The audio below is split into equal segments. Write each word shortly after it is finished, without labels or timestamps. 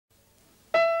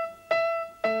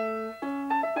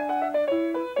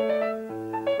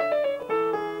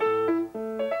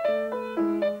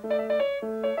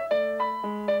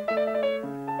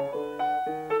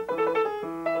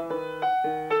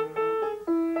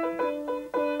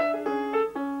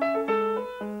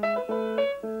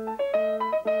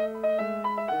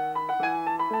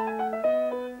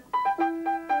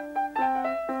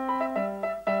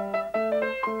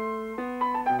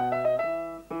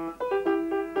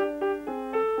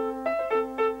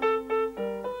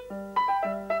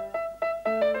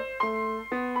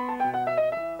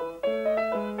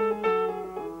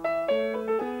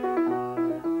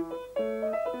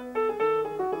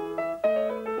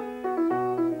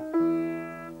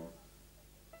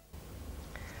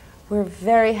We're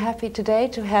very happy today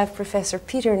to have Professor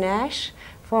Peter Nash,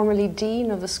 formerly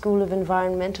Dean of the School of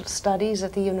Environmental Studies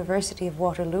at the University of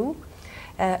Waterloo,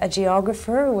 a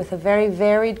geographer with a very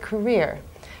varied career.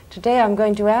 Today I'm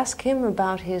going to ask him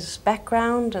about his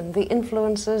background and the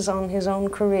influences on his own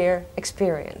career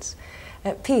experience.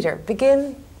 Peter,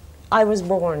 begin. I was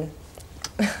born.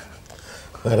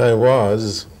 That I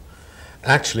was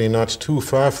actually not too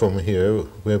far from here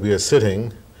where we are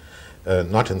sitting,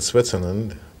 not in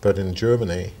Switzerland, but in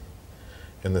Germany,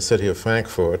 in the city of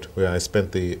Frankfurt, where I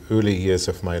spent the early years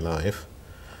of my life,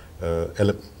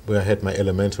 where I had my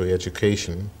elementary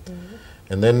education. Mm-hmm.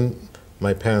 And then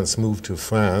my parents moved to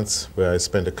France, where I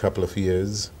spent a couple of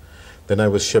years. Then I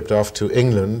was shipped off to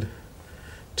England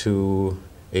to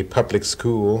a public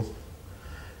school,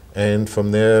 and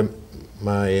from there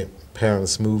my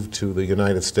parents moved to the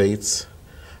United States.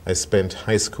 I spent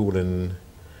high school in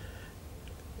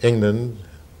England,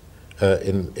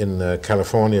 in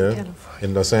California,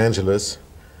 in Los Angeles.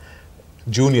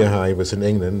 Junior high was in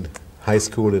England, high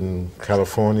school in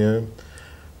California.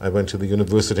 I went to the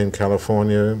university in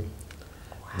California,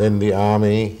 then the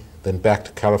Army, then back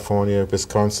to California,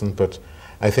 Wisconsin, but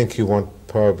I think you want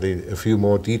probably a few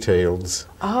more details.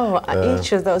 Oh,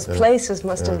 each of those places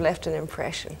must have left an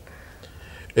impression.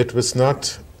 It was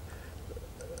not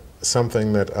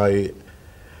something that I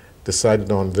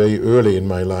decided on very early in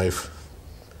my life,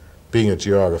 being a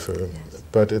geographer, yes.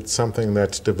 But it's something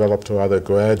that developed rather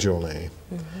gradually.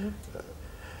 Mm-hmm.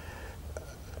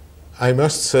 I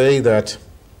must say that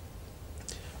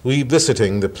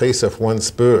revisiting the place of one's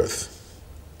birth,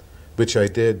 which I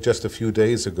did just a few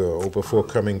days ago before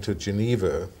coming to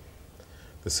Geneva,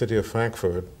 the city of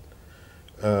Frankfurt,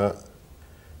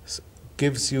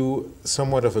 gives you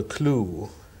somewhat of a clue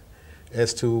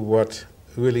as to what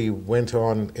really went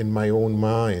on in my own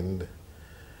mind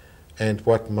and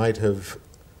what might have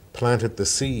planted the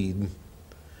seed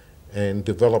and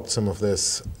developed some of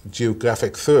this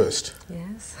geographic thirst,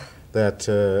 yes, that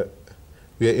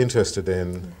we are interested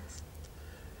in. Yes.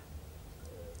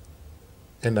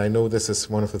 And I know this is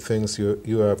one of the things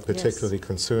you are particularly yes.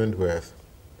 concerned with.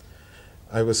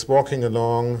 I was walking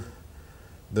along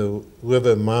the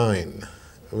River Main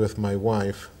with my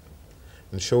wife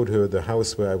and showed her the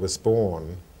house where I was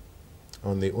born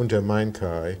on the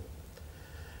Untermain-Kai,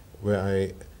 where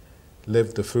I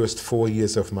lived the first 4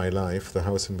 years of my life, the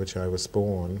house in which I was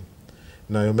born.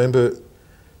 And I remember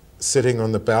sitting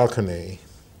on the balcony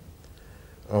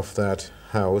of that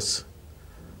house,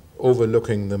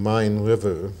 overlooking the Main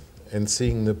River and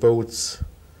seeing the boats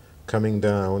coming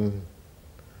down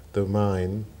the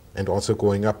Main and also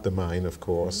going up the Main, of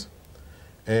course,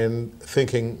 and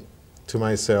thinking to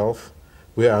myself,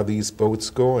 where are these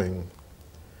boats going?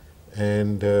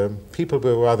 And people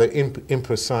were rather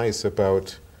imprecise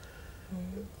about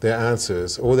their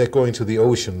answers. Oh, they're going to the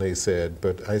ocean, they said.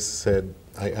 But I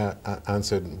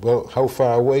answered, well, how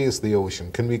far away is the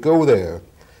ocean? Can we go there?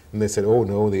 And they said, oh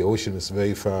no, the ocean is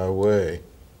very far away.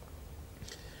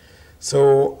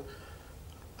 So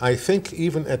I think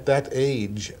even at that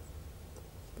age,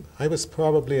 I was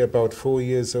probably about 4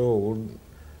 years old,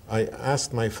 I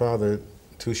asked my father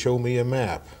to show me a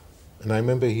map. And I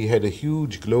remember he had a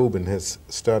huge globe in his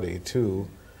study too.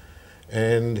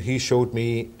 And he showed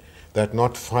me that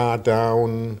not far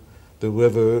down the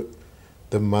river,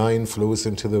 the Main flows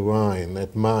into the Rhine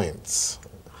at Mainz.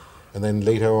 And then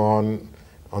later on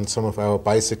some of our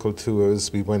bicycle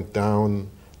tours, we went down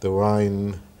the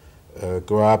Rhine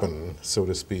Graben, so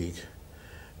to speak.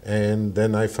 And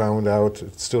then I found out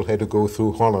it still had to go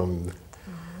through Holland.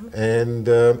 Mm-hmm.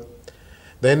 And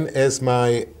then as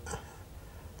my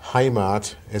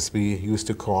Heimat, as we used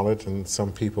to call it, and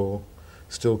some people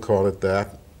still call it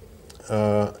that,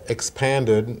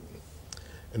 expanded,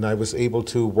 and I was able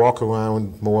to walk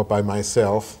around more by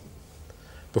myself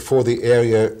before the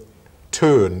area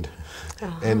turned,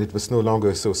 and it was no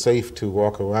longer so safe to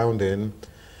walk around in.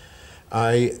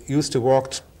 I used to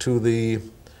walk to the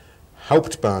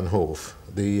Hauptbahnhof,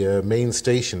 the main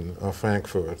station of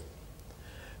Frankfurt.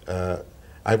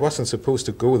 I wasn't supposed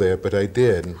to go there, but I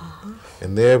did.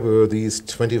 And there were these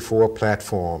 24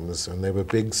 platforms, and there were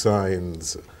big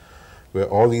signs where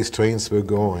all these trains were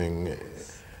going.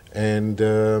 And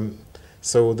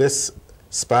so this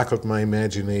sparkled my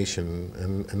imagination,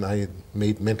 and I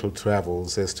made mental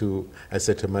travels as to, I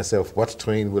said to myself, what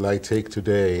train will I take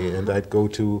today? And I'd go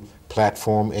to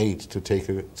platform 8 to take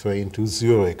a train to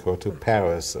Zurich or to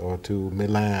Paris or to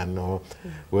Milan or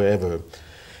wherever.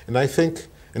 And I think,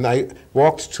 and I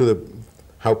walked to the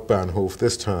Hauptbahnhof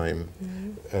this time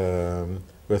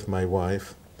with my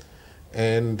wife,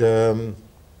 and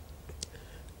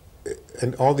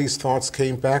and all these thoughts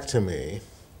came back to me.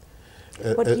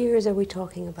 What years are we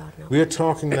talking about now? We are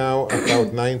talking now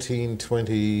about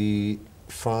 1925,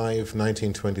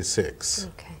 1926.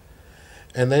 Okay.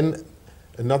 And then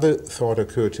another thought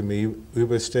occurred to me. We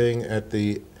were staying at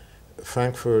the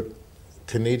Frankfurt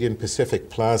Canadian Pacific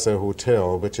Plaza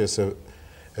Hotel, which is a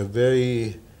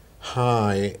very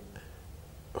high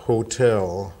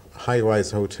hotel,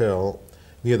 high-rise hotel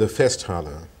near the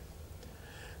Festhalle.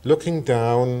 Looking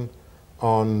down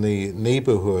on the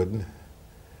neighborhood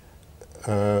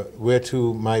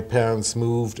whereto my parents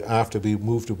moved after we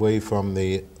moved away from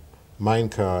the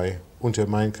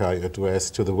Unter-Mainkai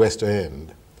address to the West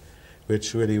End,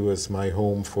 which really was my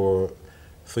home for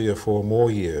 3 or 4 more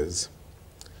years.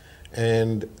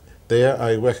 And there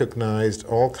I recognized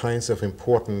all kinds of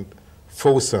important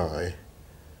foci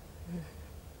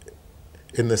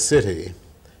in the city,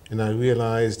 and I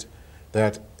realized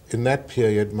that in that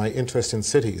period my interest in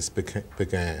cities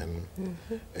began.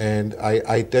 Mm-hmm. And I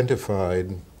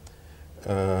identified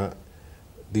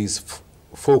these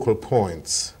focal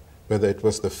points, whether it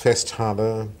was the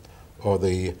Festhalle or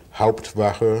the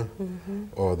Hauptwache mm-hmm.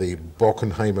 or the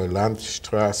Bockenheimer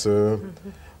Landstraße mm-hmm.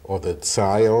 or the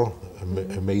Zeil,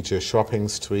 a major shopping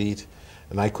street,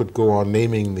 and I could go on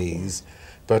naming these.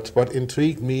 But what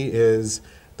intrigued me is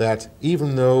that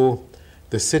even though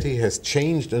the city has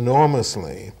changed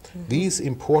enormously, mm-hmm. these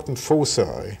important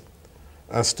foci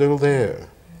are still there.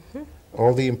 Mm-hmm.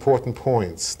 All the important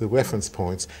points, the reference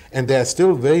points, and they're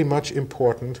still very much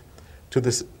important to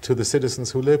the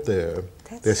citizens who live there.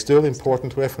 They're still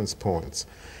important reference points.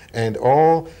 And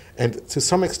to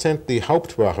some extent the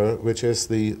Hauptwache, which is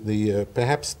the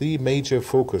perhaps the major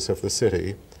focus of the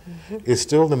city, mm-hmm. is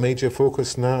still the major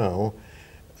focus now,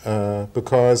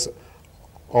 because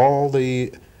all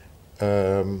the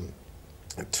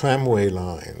tramway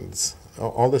lines,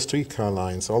 all the streetcar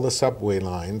lines, all the subway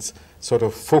lines sort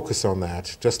of focus on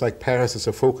that. Just like Paris is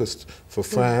a focus for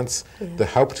France, the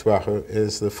Hauptwache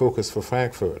is the focus for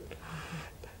Frankfurt.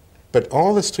 But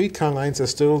all the streetcar lines are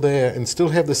still there and still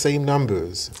have the same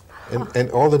numbers.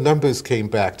 And all the numbers came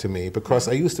back to me because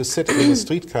I used to sit in the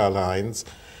streetcar lines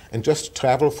and just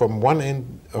travel from one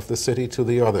end of the city to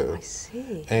the other. I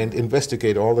see. And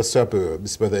investigate all the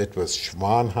suburbs, whether it was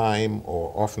Schwanheim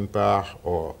or Offenbach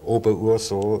or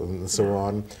Oberursel and so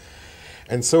on.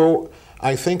 And so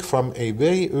I think from a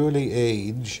very early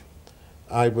age,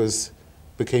 I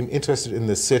became interested in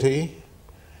the city,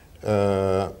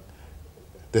 the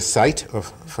site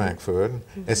of Frankfurt,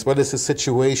 mm-hmm. as well as the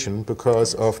situation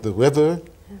because of the river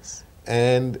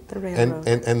and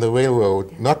the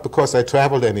railroad. Not because I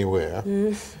traveled anywhere,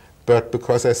 but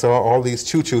because I saw all these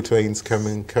choo-choo trains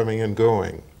coming and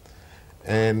going.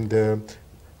 And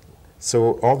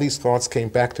so all these thoughts came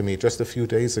back to me just a few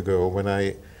days ago when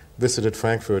I visited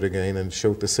Frankfurt again and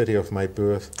showed the city of my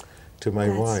birth to my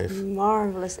wife. That's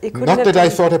marvelous. Not that I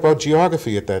thought about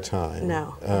geography at that time.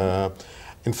 No.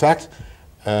 In fact,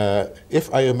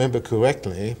 if I remember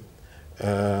correctly,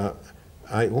 I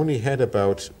only had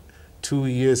about 2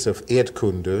 years of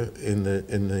Erdkunde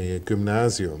in the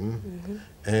gymnasium, mm-hmm.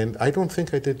 and I don't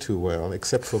think I did too well,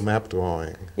 except for map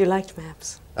drawing. You liked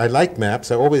maps? I liked maps,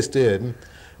 I always did,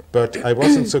 but I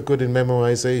wasn't so good in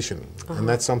memorization, and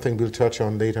that's something we'll touch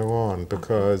on later on,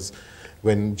 because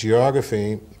when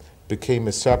geography became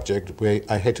a subject where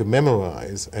I had to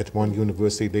memorize at one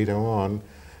university later on,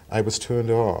 I was turned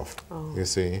off, you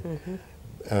see.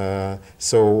 Mm-hmm.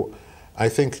 So I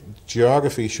think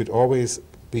geography should always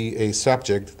be a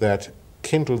subject that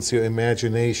kindles your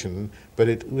imagination, but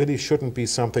it really shouldn't be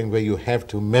something where you have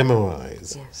to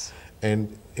memorize. Yes.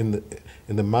 And in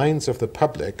the minds of the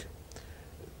public,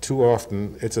 too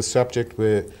often it's a subject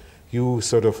where you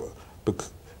sort of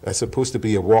are supposed to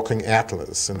be a walking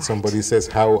atlas, and somebody says,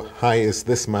 how high is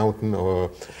this mountain,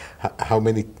 or how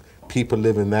many people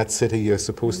live in that city, you're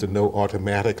supposed to know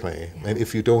automatically. Yeah. And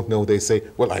if you don't know, they say,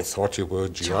 well, I thought you were a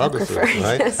geographer,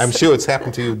 right? Yes. I'm sure it's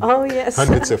happened to you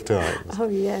hundreds of times. Oh,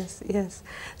 yes, yes.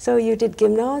 So you did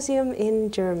gymnasium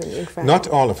in Germany, in France? Not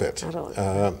all of it. Not all of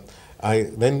it. I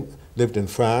then lived in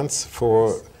France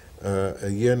for a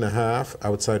year and a half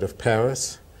outside of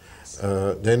Paris.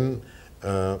 Then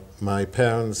my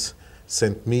parents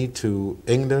sent me to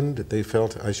England. They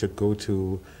felt I should go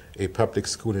to a public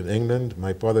school in England.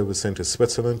 My brother was sent to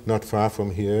Switzerland, not far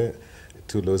from here,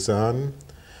 to Lausanne.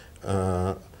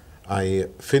 I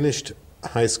finished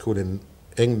high school in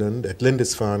England at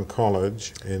Lindisfarne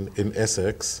College in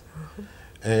Essex. Mm-hmm.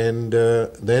 And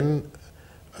then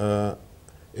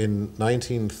in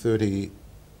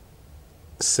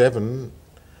 1937,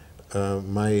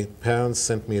 my parents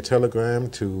sent me a telegram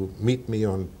to meet me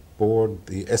on aboard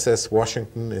the SS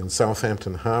Washington in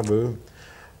Southampton Harbor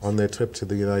on their trip to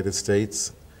the United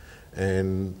States.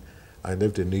 And I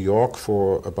lived in New York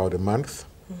for about a month.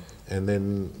 And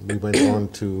then we went on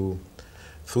through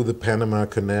the Panama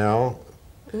Canal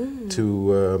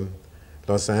to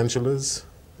Los Angeles.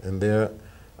 And there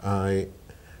I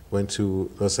went to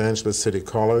Los Angeles City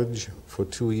College for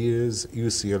 2 years,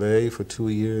 UCLA for 2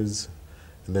 years,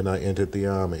 and then I entered the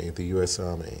Army, the U.S.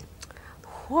 Army.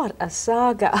 What a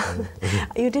saga.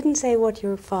 You didn't say what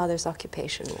your father's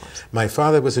occupation was. My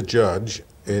father was a judge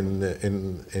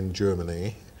in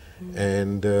Germany,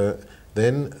 and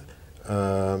then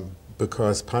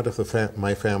because part of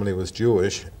my family was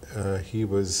Jewish, he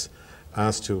was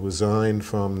asked to resign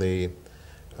from the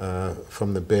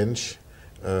bench.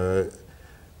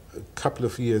 A couple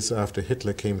of years after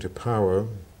Hitler came to power,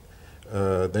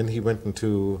 then he went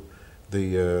into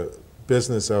the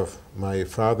business of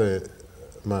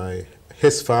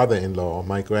his father-in-law,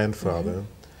 my grandfather,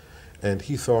 and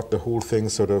he thought the whole thing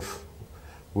sort of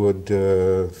would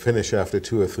finish after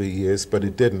 2 or 3 years, but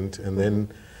it didn't. And then,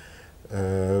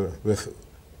 with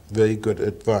very good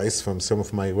advice from some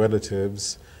of my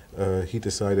relatives, he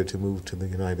decided to move to the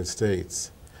United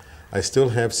States. I still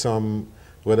have some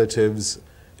relatives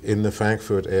in the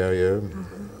Frankfurt area.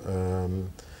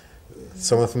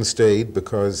 Some of them stayed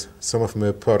because some of them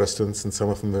are Protestants and some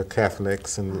of them are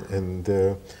Catholics, and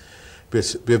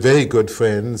we're very good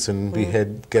friends, and we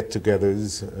had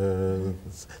get-togethers.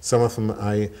 Some of them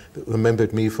I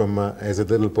remembered me from as a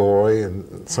little boy,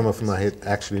 and some of them I had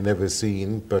actually never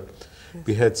seen, but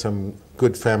we had some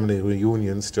good family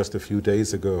reunions just a few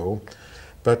days ago.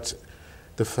 But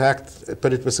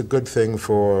it was a good thing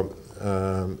for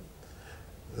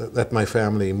that my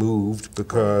family moved,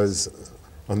 because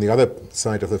on the other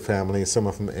side of the family, some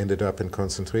of them ended up in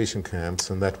concentration camps,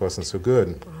 and that wasn't so good.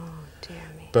 Oh, dear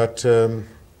me.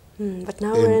 But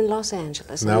now we're in Los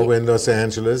Angeles. Now we're in Los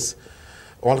Angeles.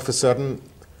 All of a sudden,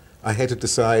 I had to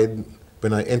decide,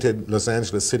 when I entered Los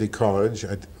Angeles City College,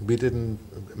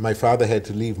 my father had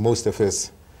to leave most of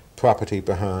his property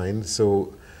behind,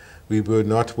 so we were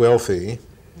not wealthy,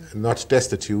 not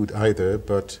destitute either,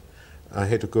 but I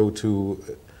had to go to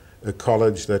a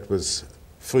college that was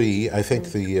free. I think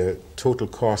the total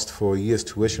cost for a year's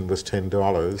tuition was $10,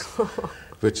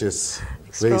 which is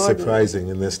very surprising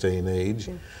in this day and age.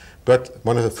 Yeah. But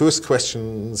one of the first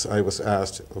questions I was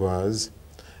asked was,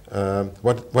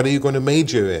 what are you going to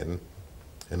major in?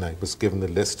 And I was given a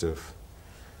list of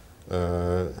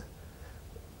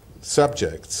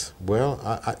subjects. Well,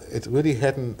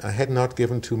 I had not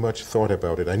given too much thought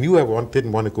about it. I knew I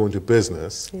didn't want to go into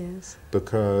business, yes,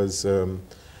 because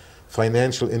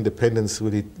financial independence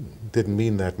really didn't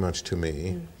mean that much to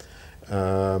me.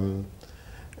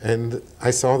 And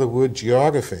I saw the word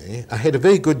geography. I had a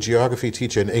very good geography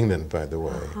teacher in England, by the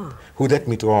way, who let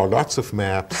me draw lots of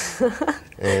maps,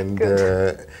 and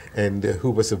who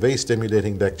was a very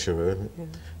stimulating lecturer. Yeah.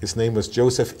 His name was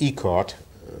Joseph Ecott.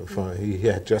 He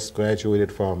had just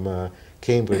graduated from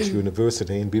Cambridge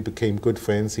University, and we became good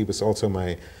friends. He was also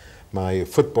my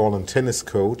football and tennis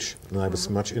coach, and I was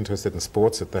much interested in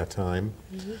sports at that time.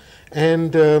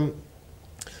 And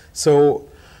so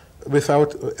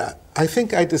I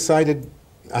think I decided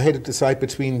I had to decide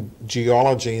between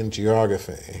geology and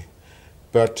geography,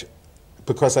 but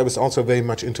because I was also very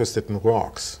much interested in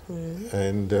rocks.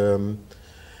 And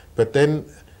but then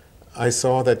I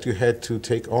saw that you had to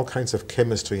take all kinds of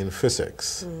chemistry and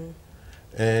physics.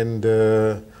 And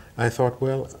I thought,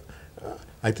 well,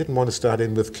 I didn't want to start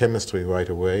in with chemistry right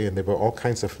away, and there were all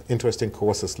kinds of interesting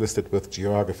courses listed with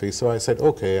geography. So I said,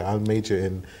 okay, I'll major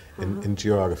in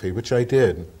geography, which I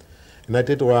did. And I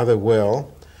did rather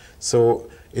well. So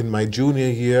in my junior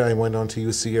year, I went on to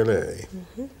UCLA.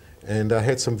 And I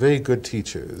had some very good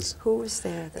teachers. Who was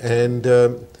there? And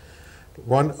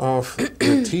one of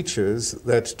the teachers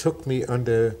that took me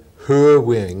under her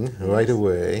wing right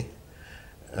away,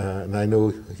 and I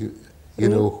know you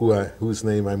know whose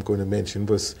name I'm going to mention,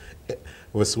 was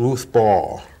Ruth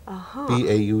Ball,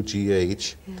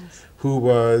 B-A-U-G-H, yes, who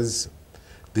was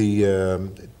the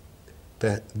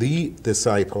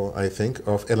disciple, I think,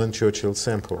 of Ellen Churchill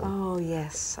Semple. Oh,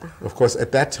 yes. Of course,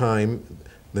 at that time,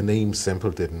 the name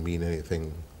Semple didn't mean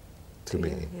anything to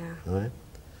me, right?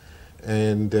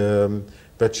 And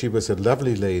but she was a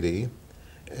lovely lady,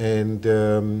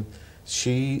 and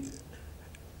she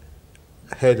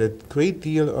had a great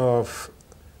deal of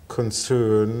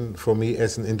concern for me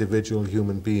as an individual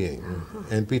human being.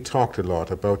 And we talked a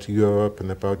lot about Europe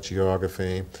and about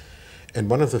geography. And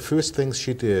one of the first things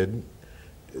she did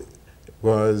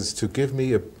was to give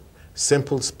me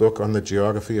simplest book on the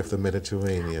geography of the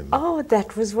Mediterranean. Oh,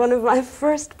 that was one of my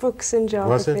first books in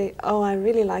geography. Was it? Oh, I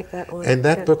really like that one. And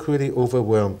that book really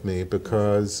overwhelmed me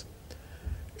because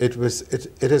it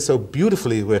is so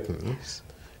beautifully written, Yes.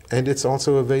 and it's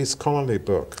also a very scholarly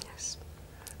book. Yes.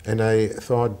 And I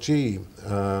thought, gee,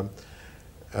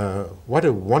 what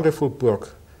a wonderful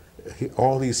book.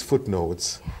 All these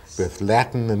footnotes with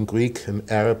Latin and Greek and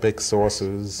Arabic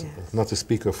sources, not to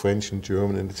speak of French and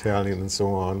German and Italian and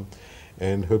so on.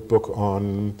 And her book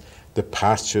on the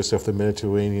pastures of the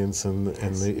Mediterraneans and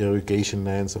the irrigation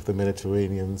lands of the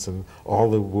Mediterraneans, and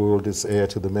all the world is heir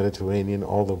to the Mediterranean,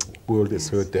 all the world is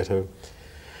her debtor.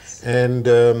 And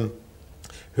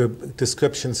her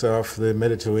descriptions of the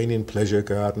Mediterranean pleasure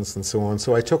gardens and so on.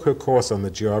 So I took her course on the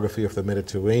geography of the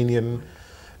Mediterranean.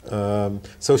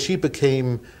 So she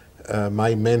became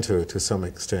my mentor to some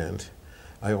extent.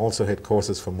 I also had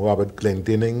courses from Robert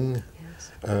Glendinning,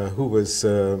 who was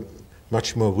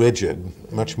much more rigid,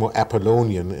 much more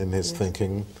Apollonian in his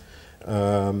thinking.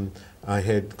 I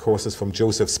had courses from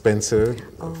Joseph Spencer,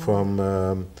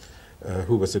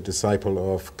 who was a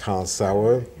disciple of Carl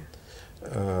Sauer.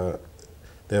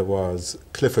 There was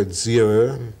Clifford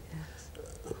Zierer,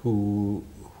 who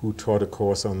taught a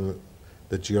course on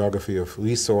the geography of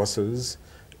resources.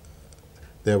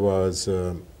 There was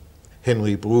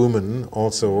Henry Bruman,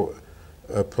 also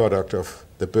a product of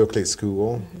the Berkeley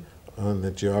School, on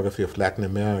the geography of Latin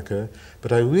America.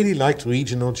 But I really liked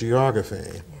regional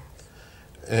geography.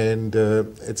 And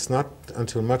it's not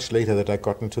until much later that I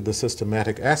got into the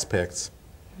systematic aspects.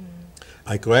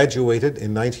 I graduated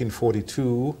in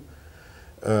 1942,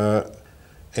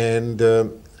 and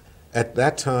at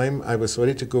that time I was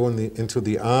ready to go into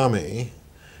the Army,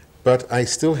 but I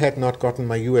still had not gotten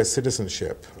my US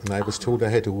citizenship, and I was told I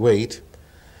had to wait.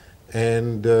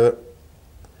 And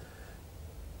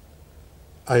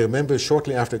I remember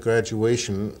shortly after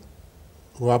graduation,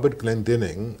 Robert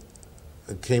Glendinning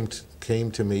came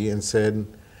to me and said,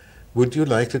 "Would you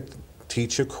like to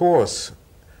teach a course,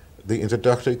 the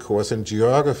introductory course in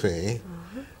geography,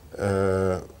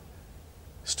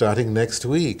 starting next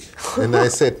week?" And I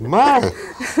said, "Mom!"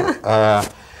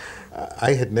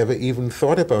 I had never even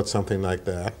thought about something like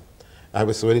that. I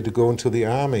was ready to go into the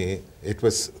Army. It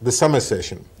was the summer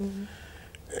session.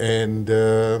 And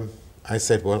I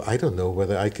said, "Well, I don't know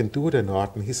whether I can do it or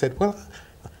not." And he said, "Well,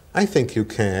 I think you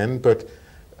can, but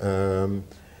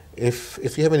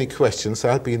if you have any questions,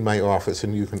 I'll be in my office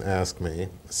and you can ask me."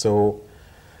 So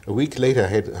a week later, I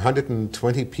had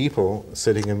 120 people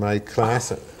sitting in my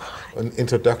class on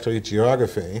introductory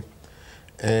geography,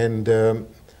 and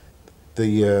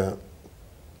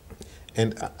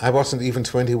and I wasn't even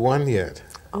 21 yet.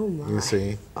 Oh my! You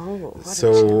see. Oh, what so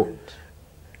a challenge.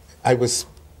 I was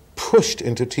pushed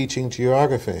into teaching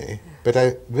geography, but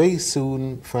I very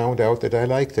soon found out that I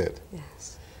liked it.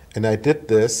 Yes. And I did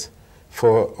this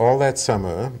for all that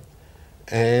summer,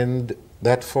 and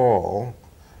that fall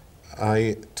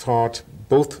I taught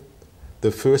both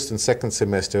the first and second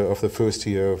semester of the first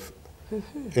year of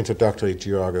introductory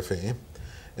geography,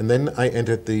 and then I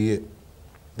entered the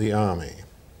Army.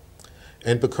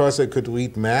 And because I could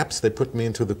read maps, they put me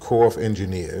into the Corps of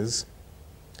Engineers,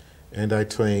 and I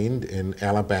trained in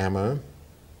Alabama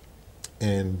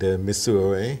and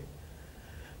Missouri,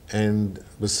 and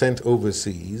was sent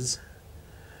overseas.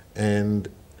 And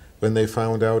when they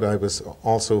found out I was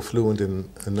also fluent in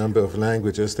a number of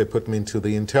languages, they put me into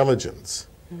the intelligence.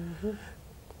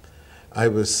 I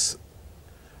was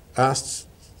asked,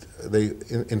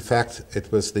 in fact,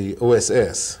 it was the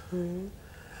OSS.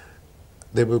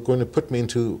 They were going to put me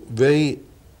into very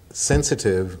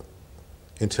sensitive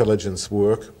intelligence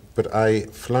work, but I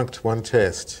flunked one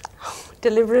test.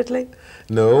 Deliberately?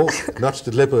 No, not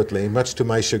deliberately, much to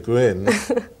my chagrin.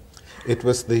 It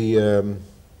was the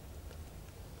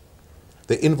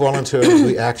involuntary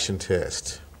reaction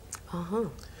test.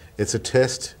 It's a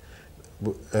test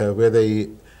where they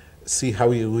see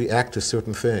how you react to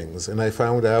certain things. And I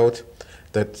found out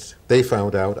that I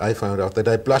found out that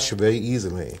I blush very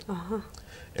easily.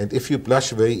 And if you blush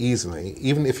very easily,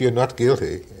 even if you're not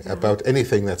guilty about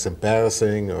anything that's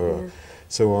embarrassing or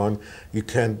so on, you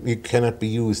cannot be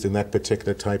used in that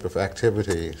particular type of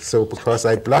activity. So because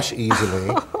I blush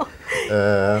easily,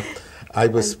 I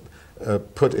was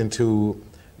put into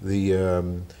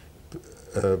the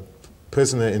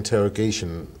prisoner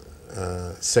interrogation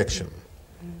section.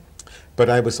 But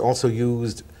I was also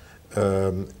used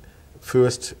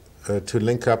first to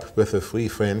link up with the Free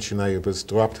French, and I was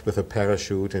dropped with a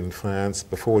parachute in France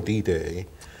before D-Day,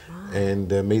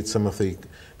 and we made some of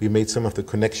the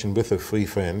connection with the Free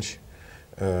French,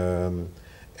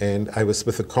 and I was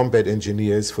with the combat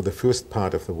engineers for the first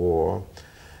part of the war.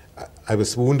 I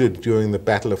was wounded during the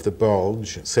Battle of the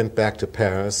Bulge, sent back to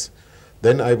Paris.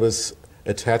 Then I was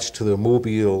attached to the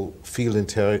Mobile Field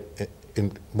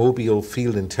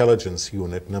Intelligence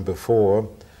Unit, number 4,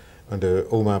 under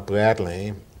Omar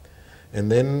Bradley.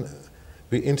 And then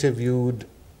we interviewed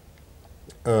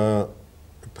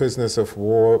prisoners of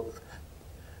war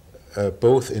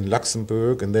both in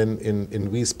Luxembourg and then in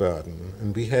Wiesbaden.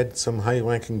 And we had some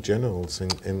high-ranking generals,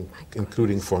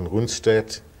 including von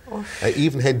Rundstedt. Oh. I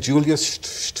even had Julius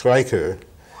Streicher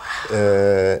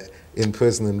in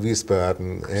prison in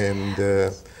Wiesbaden. And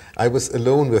I was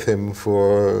alone with him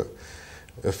for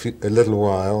a little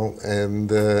while, and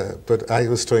but I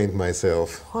restrained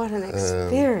myself. What an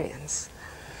experience.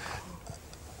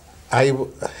 I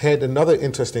had another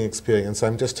interesting experience.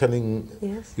 I'm just telling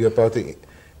you about the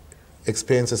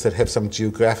experiences that have some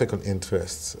geographical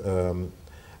interests.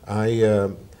 I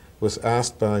was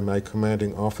asked by my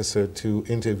commanding officer to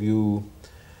interview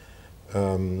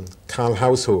Karl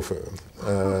Haushofer.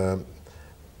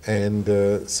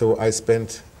 And so I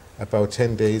spent about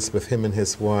 10 days with him and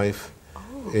his wife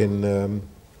in,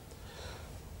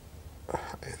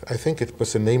 I think it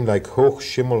was a name like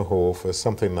Hochschimmelhof or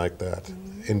something like that,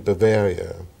 in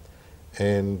Bavaria.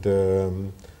 And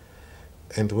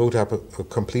wrote up a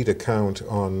complete account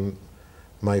on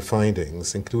my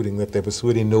findings, including that there was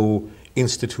really no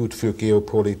Institute für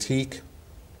Geopolitik.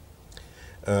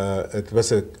 It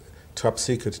was a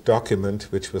top-secret document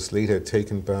which was later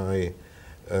taken by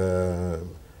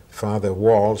Father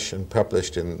Walsh and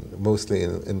published mostly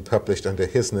published under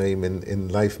his name in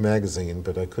Life magazine,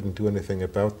 but I couldn't do anything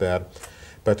about that.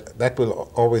 But that will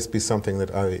always be something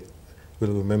that I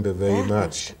will remember very much. That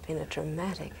must have been a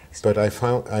dramatic experience. But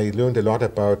I learned a lot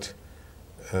about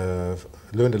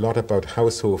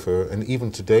Haushofer, and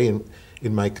even today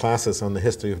in my classes on the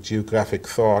history of geographic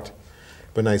thought,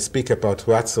 when I speak about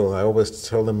Ratzel, I always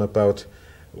tell them about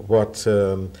what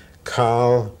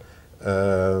Karl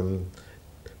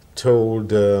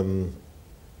told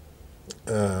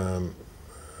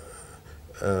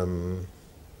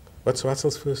what's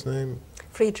Ratzel's first name?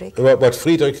 Friedrich. What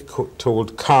Friedrich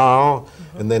told Karl,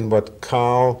 and then what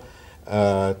Karl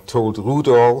told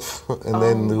Rudolf, and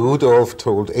then Rudolf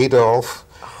told Adolf,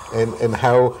 and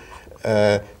how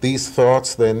these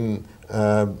thoughts then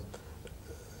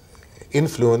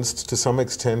influenced to some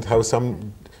extent how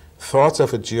some thoughts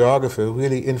of a geographer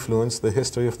really influenced the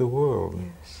history of the world.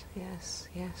 Yes.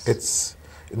 It's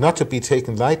not to be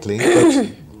taken lightly,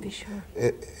 but be sure.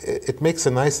 It makes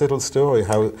a nice little story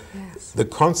how the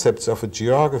concepts of a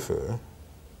geographer,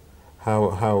 how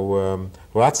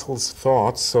Ratzel's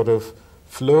thoughts sort of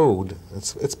flowed.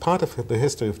 It's part of the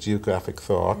history of geographic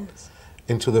thought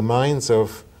into the minds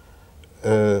of,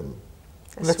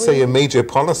 let's say, a major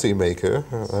policymaker,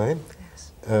 right?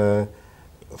 Yes.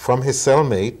 From his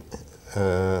cellmate,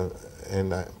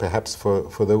 and perhaps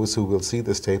for those who will see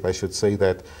this tape, I should say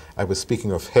that I was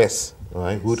speaking of Hess,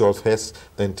 right? Yes. Rudolf Hess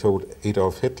then told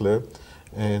Adolf Hitler,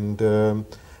 and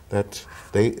that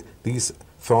these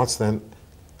thoughts then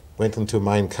went into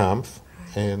Mein Kampf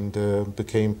and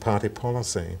became party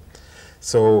policy.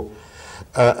 So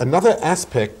another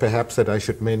aspect perhaps that I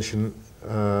should mention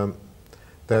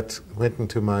that went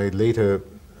into my later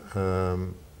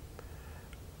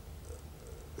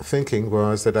thinking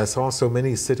was that I saw so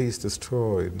many cities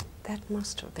destroyed. That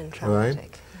must have been traumatic.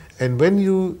 Right? And when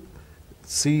you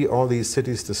see all these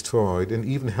cities destroyed and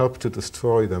even help to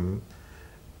destroy them,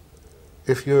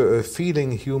 if you're a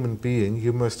feeling human being,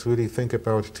 you must really think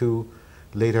about too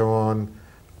later on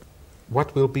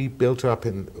what will be built up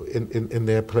in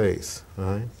their place,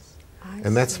 right?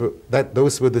 And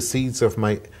those were the seeds of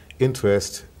my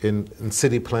interest in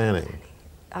city planning.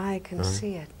 I can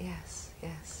see it. Yes.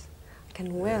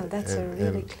 That's a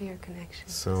really clear connection.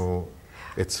 So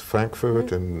it's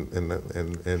Frankfurt and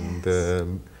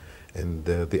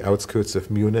the outskirts of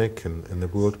Munich and the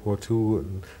World War II.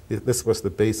 And this was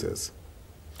the basis.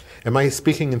 Am I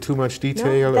speaking in too much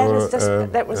detail? No,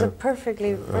 that was a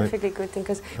perfectly good thing.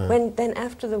 Because then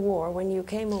after the war, when you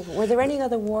came over, were there any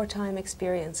other wartime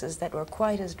experiences that were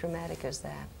quite as dramatic as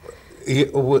that?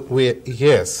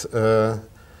 Yes.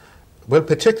 Well,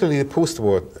 particularly the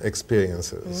post-war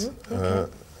experiences.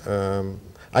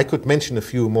 I could mention a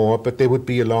few more, but they would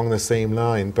be along the same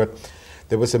line. But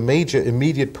there was a major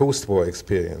immediate post-war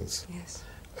experience. Yes.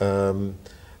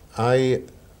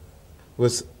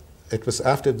 It was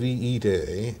after VE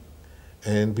Day,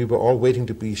 and we were all waiting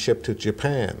to be shipped to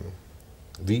Japan.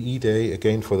 VE Day,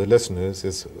 again for the listeners,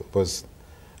 was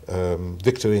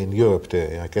Victory in Europe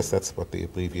Day. I guess that's what the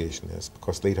abbreviation is,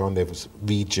 because later on there was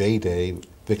VJ Day,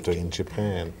 Victory in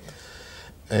Japan.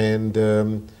 And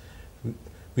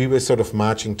we were sort of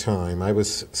marching time. I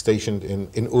was stationed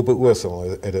in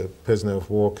Oberursel at a prisoner of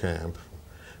war camp,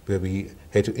 where we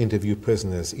had to interview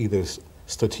prisoners, either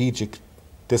strategic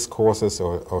discourses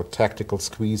or tactical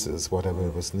squeezes, whatever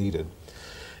was needed.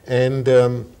 And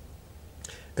a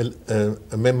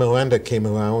memoranda came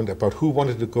around about who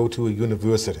wanted to go to a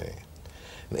university.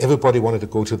 And everybody wanted to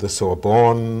go to the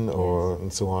Sorbonne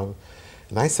and so on.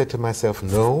 And I said to myself,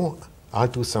 no, I'll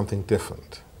do something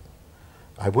different.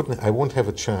 I won't have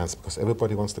a chance because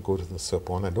everybody wants to go to the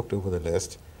Sorbonne. I looked over the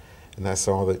list and I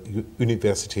saw the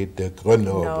Université de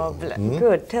Grenoble.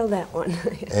 Good, tell that one.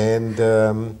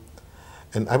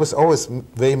 And I was always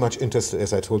very much interested,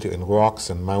 as I told you, in rocks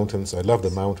and mountains. I love the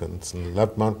mountains and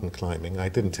loved mountain climbing. I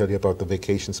didn't tell you about the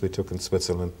vacations we took in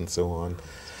Switzerland and so on.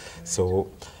 So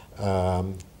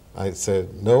I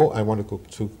said, no, I want to go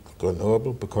to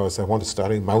Grenoble because I want to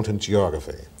study mountain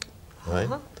geography, right?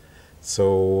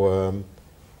 So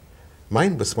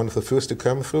mine was one of the first to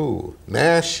come through.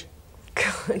 Nash,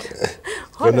 good.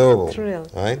 Grenoble, What a thrill.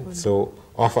 right? So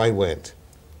off I went.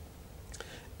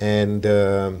 And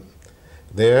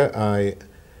there I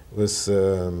was,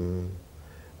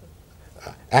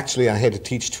 actually I had to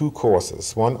teach two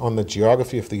courses, one on the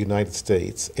geography of the United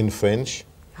States in French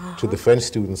to the French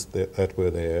students that were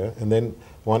there, and then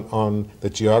one on the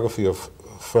geography of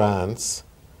France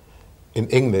in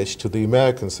English to the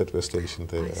Americans that were stationed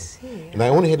there. I see. And I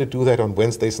only had to do that on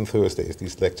Wednesdays and Thursdays,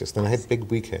 these lectures. Then I had big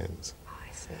weekends.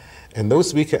 I see. And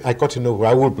those weekends, I got to know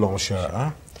Raoul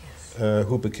Blanchard,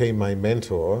 who became my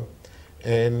mentor.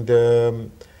 And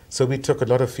so we took a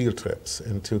lot of field trips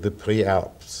into the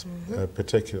Pre-Alps,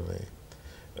 particularly.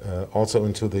 Also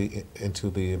into the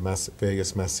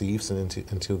various massifs and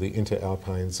into the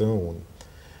interalpine zone.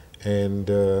 And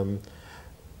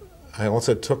I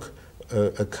also took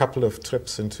a couple of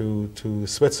trips into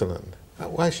Switzerland.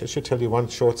 I should tell you one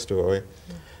short story.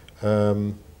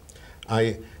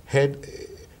 I had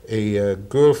a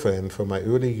girlfriend from my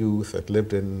early youth that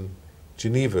lived in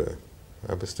Geneva.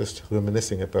 I was just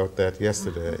reminiscing about that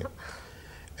yesterday.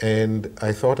 And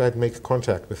I thought I'd make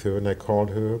contact with her, and I called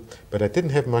her, but I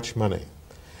didn't have much money.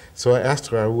 So I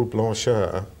asked Raoul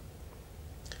Blanchard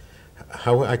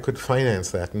how I could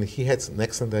finance that, and he had an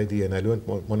excellent idea, and I learned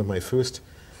one of my first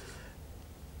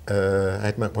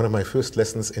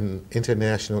lessons in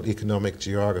international economic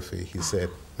geography. He said,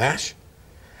 Nash,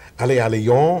 allez à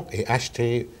Lyon et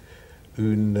achetez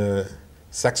un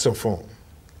saxophone.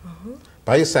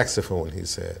 Buy a saxophone, he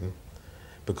said,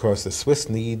 because the Swiss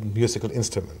need musical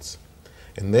instruments.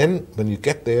 And then, when you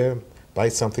get there, buy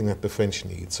something that the French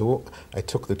need. So I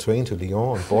took the train to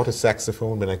Lyon and bought a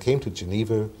saxophone. When I came to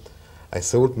Geneva, I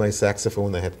sold my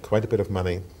saxophone. I had quite a bit of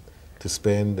money to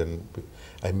spend, and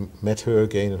I met her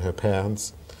again and her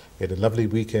parents. We had a lovely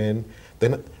weekend.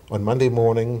 Then on Monday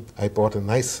morning, I bought a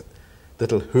nice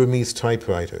little Hermes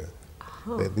typewriter.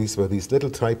 These were these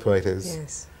little typewriters.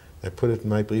 Yes. I put it in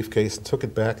my briefcase and took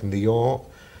it back in Lyon.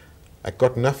 I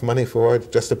got enough money for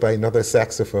it just to buy another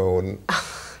saxophone.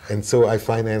 And so I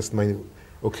financed my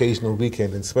occasional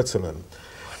weekend in Switzerland.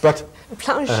 But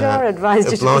Blanchard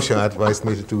advised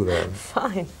me to do that.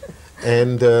 Fine.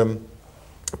 And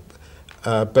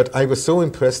but I was so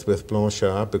impressed with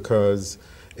Blanchard because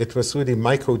it was really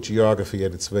microgeography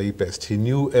at its very best. He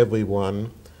knew everyone.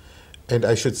 And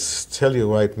I should tell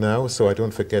you right now, so I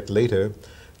don't forget later,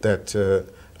 that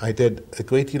I did a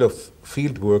great deal of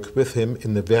field work with him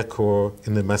in the Vercors,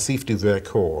 in the Massif du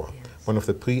Vercors, one of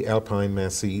the pre-alpine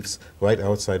massifs right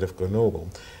outside of Grenoble.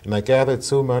 And I gathered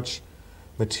so much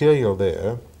material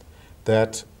there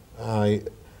that I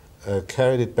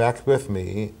carried it back with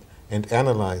me and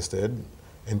analyzed it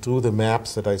and drew the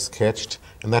maps that I sketched,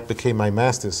 and that became my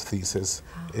master's thesis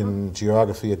in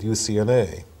geography at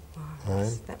UCLA.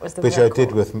 Right? That was the which Vercors. I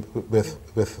did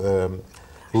with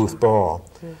Ruth Ball.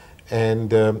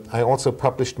 And I also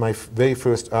published my very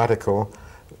first article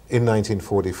in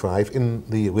 1945 in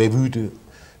the Revue de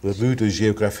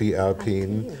Géographie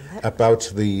Alpine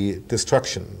about the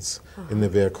destructions in the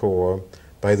Vercors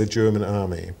by the German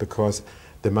army, because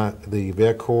the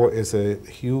Vercors is a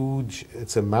huge,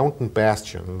 it's a mountain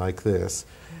bastion like this,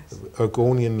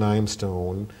 Argonian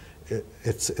limestone.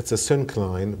 It's a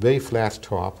syncline, very flat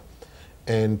top.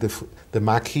 And the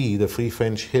Maquis, the Free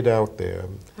French, hid out there,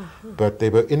 but they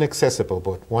were inaccessible.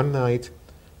 But one night,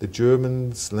 the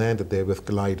Germans landed there with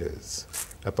gliders,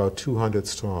 about 200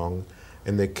 strong,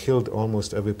 and they killed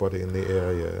almost everybody in the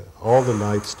area, all the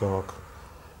livestock,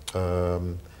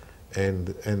 and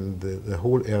the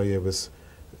whole area was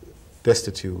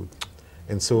destitute.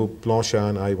 And so Blanchard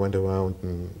and I went around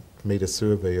and made a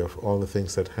survey of all the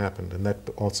things that happened, and that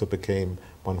also became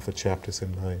one of the chapters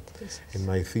in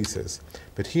my thesis.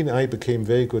 But he and I became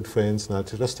very good friends, and I'll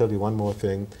just tell you one more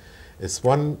thing. It's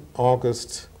one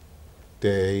August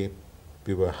day,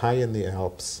 we were high in the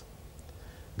Alps,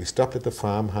 we stopped at the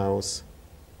farmhouse,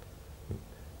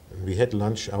 and we had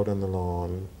lunch out on the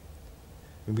lawn,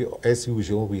 and we, as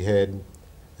usual, we had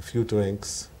a few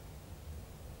drinks,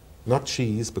 not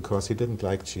cheese, because he didn't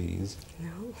like cheese.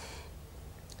 No.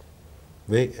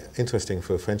 Very interesting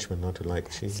for a Frenchman not to like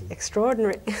cheese. It's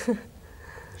extraordinary.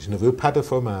 Je ne veux pas de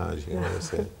fromage, you know,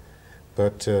 said.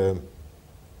 But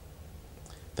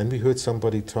then we heard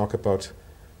somebody talk about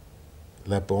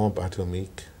la bombe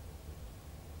atomique.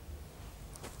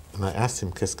 And I asked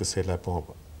him, qu'est-ce que c'est la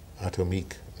bombe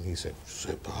atomique? And he said, je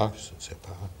sais pas.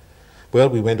 Well,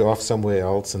 we went off somewhere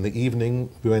else. In the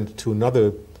evening, we went to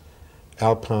another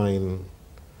alpine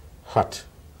hut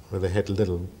where they had a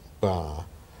little bar.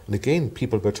 And again,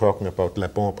 people were talking about la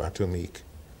bombe atomique.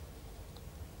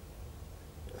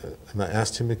 And I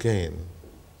asked him again.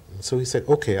 And so he said,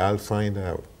 okay, I'll find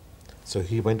out. So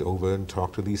he went over and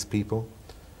talked to these people.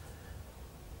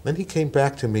 Then he came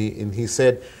back to me and he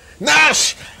said,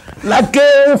 Nash, la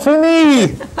guerre est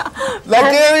finie! La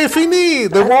guerre est finie!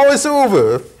 The war is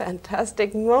over!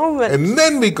 Fantastic moment. And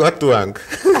then we got drunk.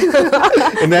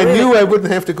 And I knew I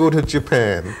wouldn't have to go to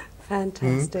Japan.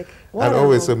 Fantastic. I'll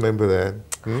always remember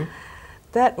that.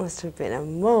 That must have been a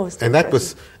most And that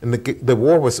was, and the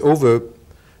war was over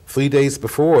 3 days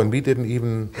before, and we didn't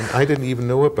even, and I didn't even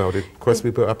know about it because we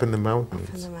were up in the mountains.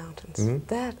 Up in the mountains.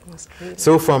 That must really.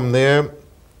 So from there,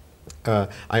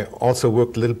 I also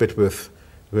worked a little bit with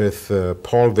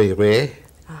Paul Véret,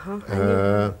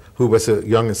 who was a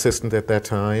young assistant at that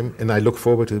time, and I look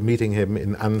forward to meeting him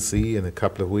in Annecy in a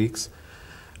couple of weeks,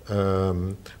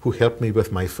 who helped me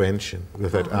with my French and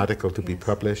with that article to be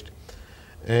published.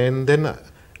 And then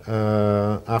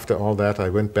after all that, I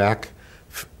went back,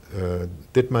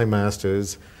 did my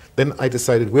master's. Then I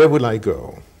decided, where will I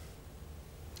go?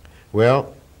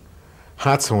 Well,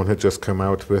 Hartshorne had just come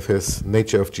out with his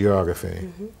Nature of Geography.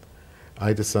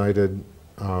 I decided,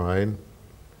 all right,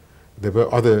 there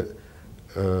were other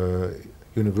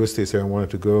universities where I wanted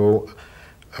to go.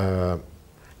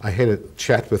 I had a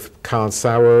chat with Carl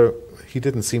Sauer. He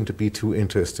didn't seem to be too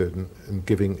interested in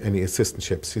giving any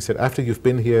assistantships. He said, after you've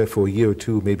been here for a year or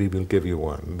two, maybe we'll give you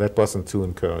one. That wasn't too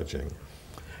encouraging,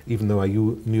 even though I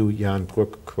knew Jan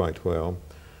Bruck quite well.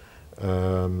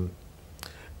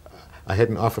 I had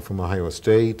an offer from Ohio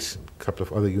State, a couple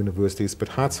of other universities, but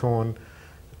Hartshorne,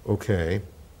 okay.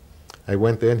 I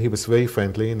went there and he was very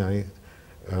friendly, and I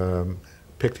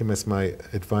picked him as my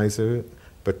advisor,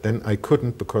 but then I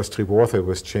couldn't because Trewartha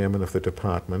was chairman of the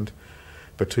department.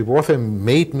 But Trewartha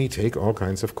made me take all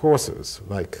kinds of courses,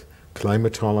 like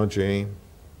climatology,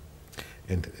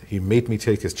 and he made me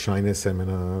take his China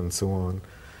seminar and so on.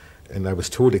 And I was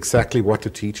told exactly what to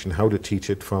teach and how to teach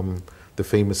it from the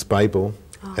famous Bible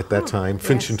at that time,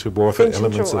 Finch and Trewartha,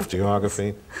 Elements of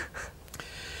Geography.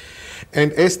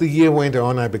 And as the year went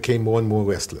on, I became more and more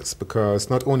restless, because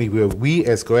not only were we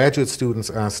as graduate students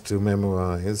asked to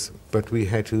memorize, but we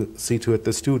had to see to it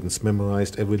the students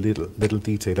memorized every little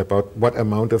detail about what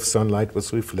amount of sunlight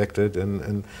was reflected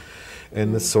and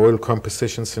the soil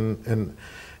compositions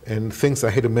and things I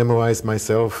had to memorize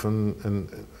myself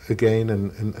and again,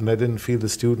 and I didn't feel the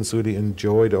students really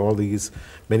enjoyed all these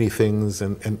many things,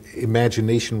 and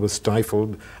imagination was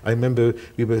stifled. I remember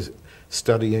we were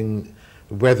studying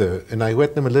weather, and I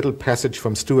read them a little passage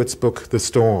from Stewart's book, The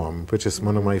Storm, which is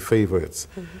one of my favorites.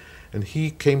 And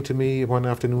he came to me one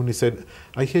afternoon, he said,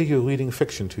 I hear you're reading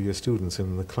fiction to your students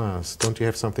in the class. Don't you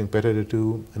have something better to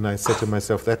do? And I said to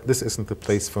myself, this isn't the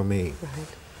place for me. Right.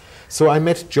 So I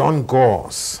met John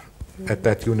Gause at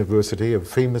that university, a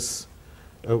famous,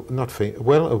 a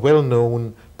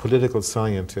well-known political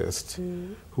scientist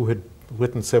who had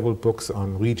written several books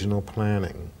on regional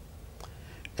planning.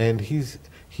 And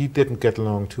he didn't get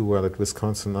along too well at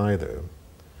Wisconsin either.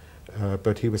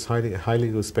 But he was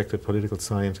highly respected political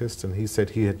scientist, and he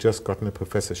said he had just gotten a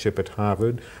professorship at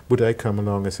Harvard. Would I come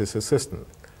along as his assistant?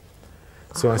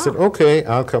 So I said, okay,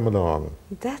 I'll come along.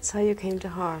 That's how you came to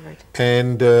Harvard.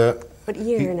 And what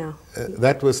year now?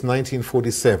 That was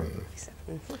 1947.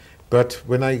 But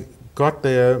when I got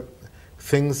there,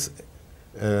 things,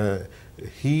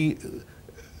 he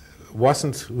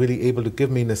wasn't really able to give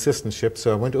me an assistantship,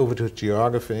 so I went over to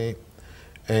geography,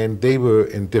 and they were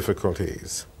in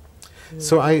difficulties.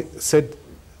 So I said,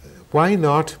 why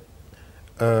not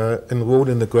enroll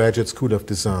in the Graduate School of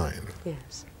Design?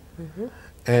 Yes.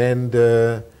 And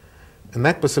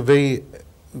that was a very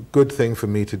good thing for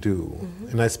me to do.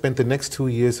 And I spent the next 2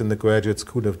 years in the Graduate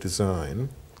School of Design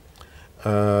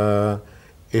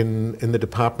in the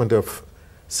Department of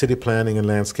City Planning and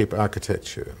Landscape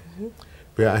Architecture,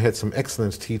 where I had some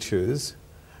excellent teachers.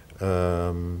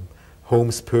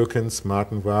 Holmes Perkins,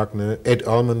 Martin Wagner, Ed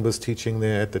Ullman was teaching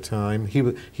there at the time.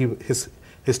 His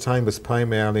time was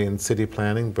primarily in city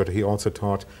planning, but he also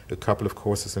taught a couple of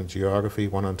courses in geography,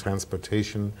 one on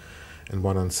transportation and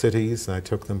one on cities, and I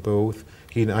took them both.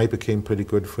 He and I became pretty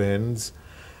good friends.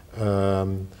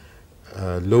 Logan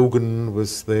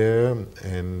was there,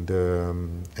 and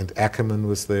Ackerman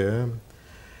was there.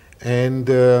 And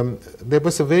there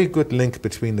was a very good link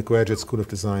between the Graduate School of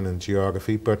Design and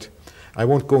geography, but I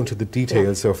won't go into the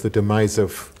details of the demise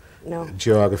of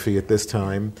geography at this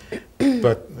time.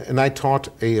 And I taught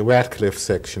a Radcliffe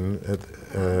section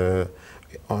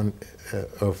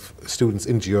of students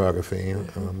in geography.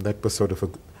 That was sort of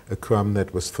a crumb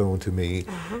that was thrown to me.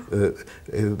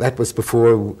 That was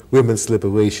before women's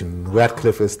liberation.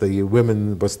 Radcliffe was the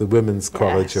women's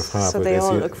college of Harvard. So they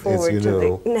all look forward to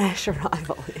the Nash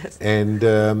arrival. Yes. And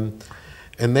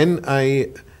then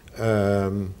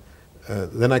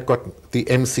I got the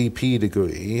MCP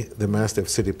degree, the Master of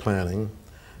City Planning,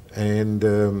 and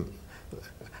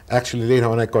actually later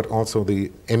on I got also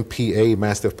the MPA,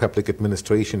 Master of Public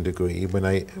Administration degree, when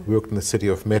I worked in the city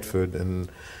of Medford, and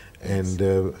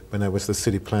when I was the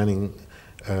city planning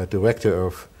director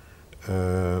of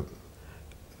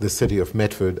the city of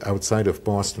Medford outside of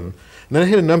Boston. And then I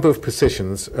had a number of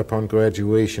positions upon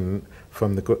graduation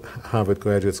from the Harvard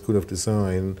Graduate School of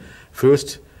Design.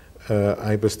 First,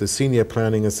 I was the senior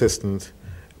planning assistant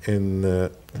in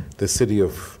the city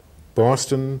of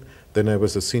Boston. Then I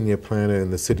was a senior planner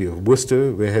in the city of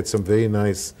Worcester. We had some very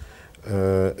nice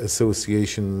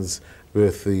associations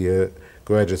with the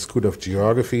Graduate School of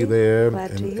Geography there,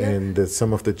 and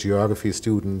some of the geography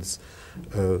students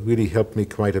really helped me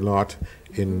quite a lot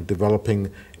in developing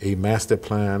a master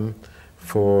plan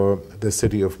for the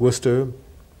city of Worcester.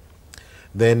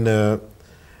 Then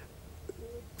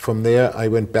from there, I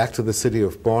went back to the city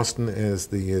of Boston as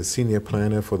the senior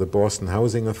planner for the Boston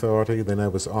Housing Authority. Then I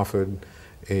was offered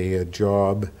a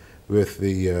job with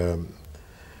the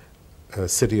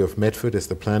city of Medford as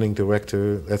the planning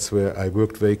director. That's where I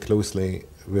worked very closely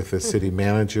with the city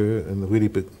manager and really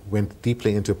went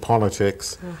deeply into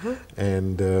politics,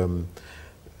 and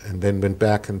then went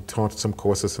back and taught some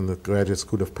courses in the Graduate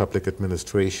School of Public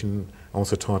Administration.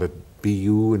 Also taught at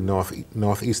BU in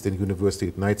Northeastern University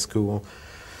at night school.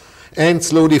 And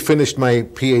slowly finished my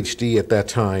PhD at that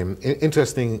time.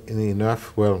 Interestingly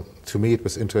enough, well, to me it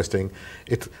was interesting,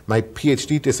 my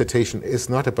PhD dissertation is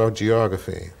not about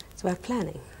geography. It's about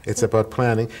planning. It's about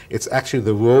planning. It's actually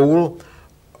the role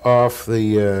of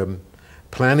the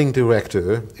planning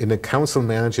director in a council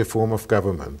manager form of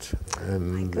government.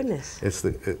 And my goodness. It's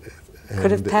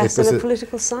could have passed in a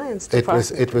political science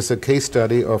department. It was a case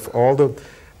study of all the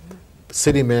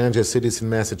city manager cities in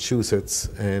Massachusetts,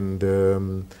 and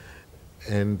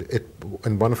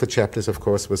one of the chapters, of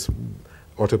course, was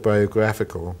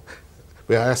autobiographical,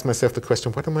 where I asked myself the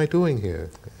question, what am I doing here?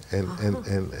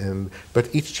 But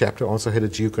each chapter also had a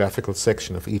geographical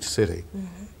section of each city.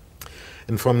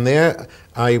 And from there,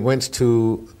 I went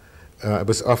to, I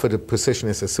was offered a position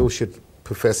as associate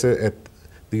professor at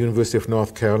the University of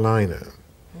North Carolina,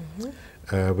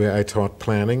 where I taught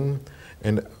planning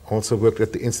and also worked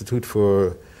at the Institute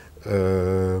for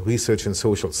Research in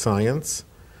Social Science.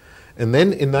 And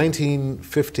then in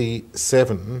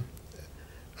 1957,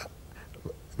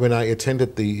 when I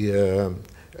attended the,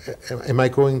 am I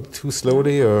going too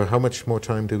slowly, or how much more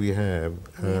time do we have?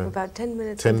 We have about 10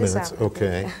 minutes. 10 minutes,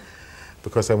 okay.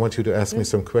 Because I want you to ask me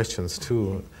some questions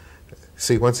too.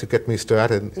 See, once you get me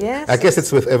started, yes, I guess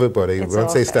it's with everybody. It's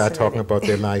once they start talking fascinating. about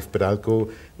their life, but I'll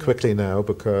go quickly now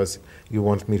because you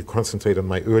want me to concentrate on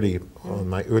my early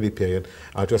period.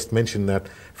 I'll just mention that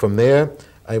from there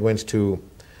I went to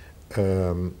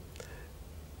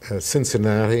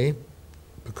Cincinnati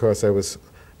because I was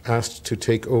asked to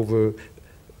take over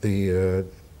the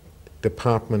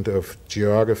Department of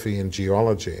Geography and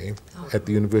Geology at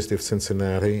the University of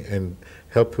Cincinnati and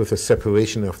help with the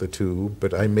separation of the two,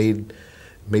 but I made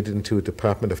it into a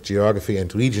Department of Geography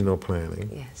and Regional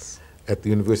Planning at the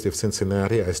University of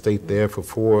Cincinnati. I stayed there for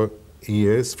 4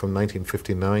 years, from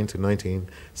 1959 to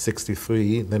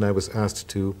 1963. Then I was asked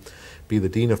to be the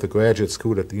Dean of the Graduate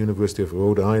School at the University of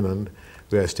Rhode Island,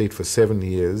 where I stayed for 7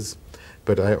 years.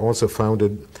 But I also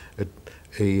founded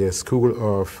a School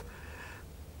of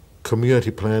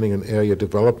Community Planning and Area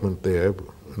Development there,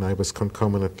 and I was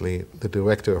concomitantly the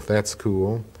director of that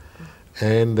school.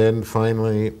 And then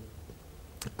finally,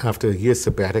 after a year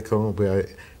sabbatical where I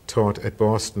taught at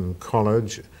Boston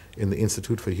College in the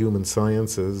Institute for Human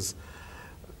Sciences,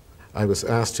 I was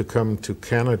asked to come to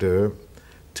Canada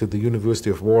to the University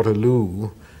of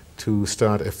Waterloo to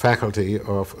start a faculty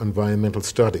of environmental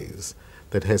studies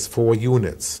that has 4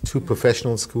 units, 2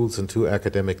 professional schools and 2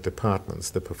 academic departments.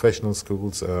 The professional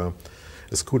schools are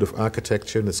a School of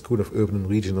Architecture and a School of Urban and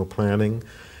Regional Planning,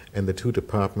 and the 2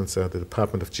 departments are the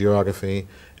Department of Geography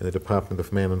and the Department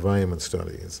of Man-Environment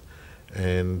Studies.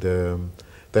 And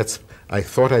I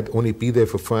thought I'd only be there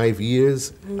for 5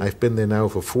 years. I've been there now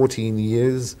for 14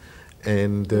 years,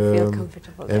 and feel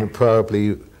comfortable there.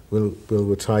 Probably will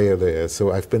retire there.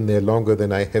 So I've been there longer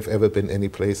than I have ever been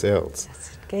anyplace else.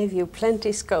 Yes, it gave you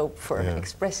plenty scope for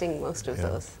expressing most of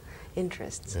those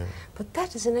interests. Yeah. But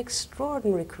that is an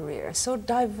extraordinary career, so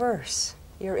diverse,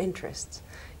 your interests.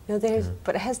 You know,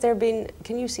 but has there been,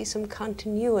 can you see some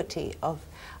continuity of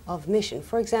mission?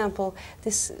 For example,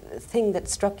 this thing that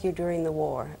struck you during the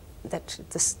war, that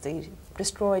the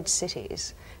destroyed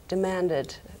cities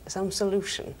demanded some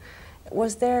solution.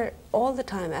 Was there all the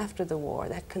time after the war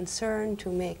that concern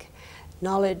to make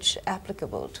knowledge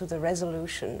applicable to the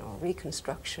resolution or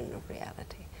reconstruction of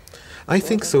reality? I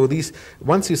think so.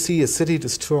 Once you see a city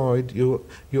destroyed, you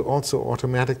also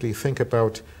automatically think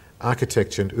about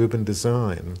architecture and urban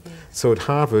design. Yes. So at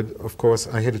Harvard, of course,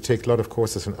 I had to take a lot of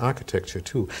courses in architecture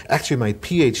too. Actually, my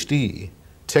PhD,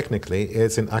 technically,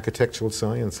 is in architectural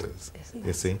sciences,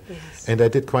 you see. Yes. And I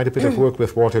did quite a bit of work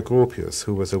with Walter Gropius,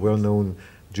 who was a well-known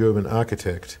German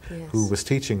architect who was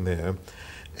teaching there.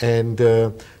 And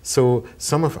so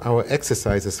some of our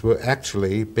exercises were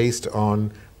actually based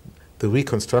on the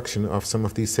reconstruction of some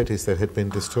of these cities that had been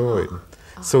destroyed.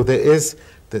 So there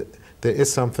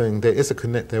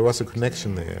was a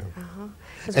connection there.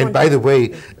 And by the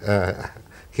way,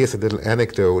 here's a little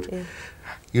anecdote. Yeah.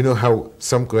 You know how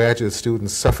some graduate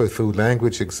students suffer through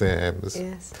language exams?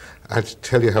 Yes. I'll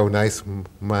tell you how nice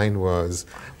mine was.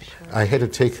 Sure. I had to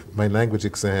take my language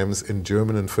exams in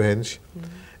German and French,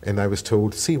 and I was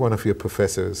told, see one of your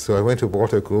professors. So I went to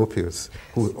Walter Gropius,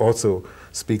 who also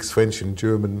speaks French and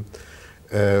German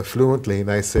fluently,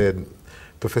 and I said,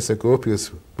 Professor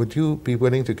Gropius, would you be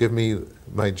willing to give me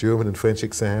my German and French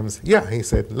exams? Yeah, he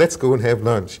said, let's go and have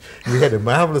lunch. And we had a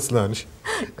marvelous lunch.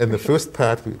 And the first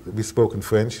part we spoke in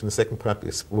French, and the second part we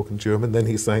spoke in German. Then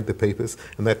he signed the papers,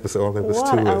 and that was all there was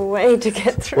to it. What a way to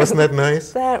get through. Wasn't that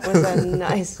nice? That was a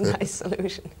nice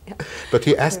solution. Yeah. But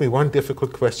he asked me one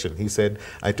difficult question. He said,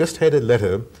 I just had a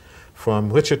letter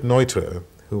from Richard Neutra,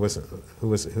 who was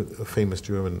a famous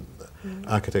German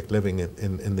architect living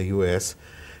in the US.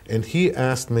 And he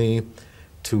asked me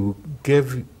to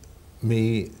give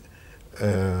me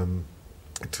a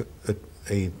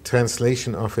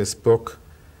translation of his book.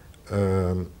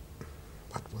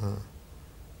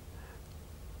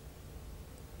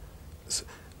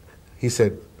 He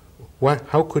said,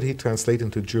 how could he translate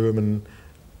into German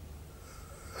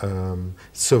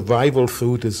survival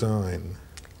through design?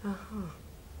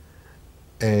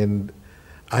 And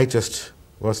I just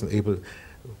wasn't able.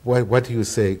 What do you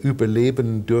say?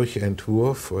 Überleben durch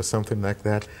Entwurf or something like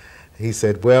that? He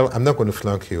said, well, I'm not going to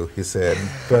flunk you, he said,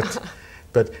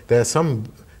 but there are some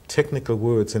technical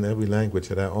words in every language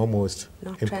that are almost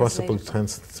impossible to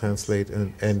translate,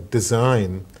 and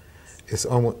design is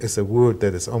a word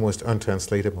that is almost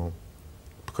untranslatable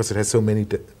because it has so many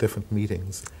different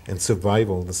meanings, and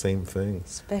survival, the same thing.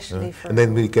 Especially for... And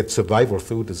then we get survival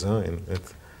through design.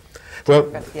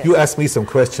 Well, yes. You asked me some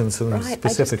questions, some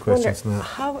specific questions now.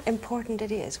 How important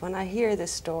it is when I hear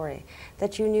this story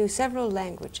that you knew several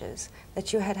languages,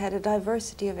 that you had a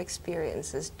diversity of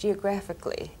experiences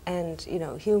geographically and, you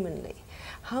know, humanly.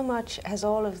 How much has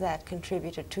all of that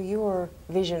contributed to your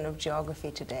vision of geography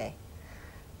today?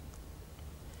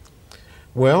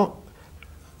 Well,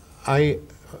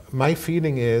 my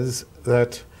feeling is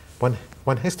that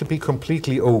one has to be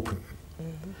completely open.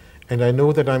 And I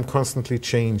know that I'm constantly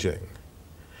changing.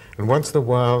 And once in a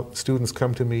while, students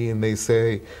come to me and they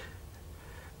say,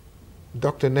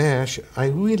 Dr. Nash, I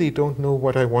really don't know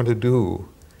what I want to do.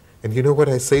 And you know what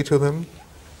I say to them?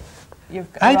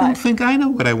 I don't think I know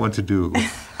what I want to do.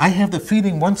 I have the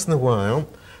feeling once in a while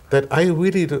that I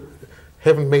really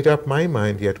haven't made up my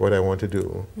mind yet what I want to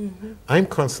do. I'm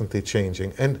constantly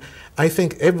changing. And I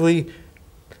think a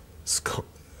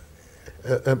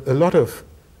lot of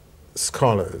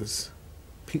scholars,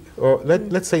 or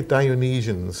let's say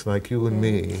Dionysians like you and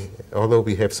me, although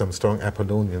we have some strong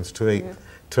Apollonian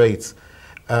traits,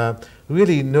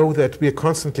 really know that we are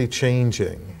constantly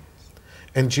changing.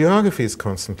 And geography is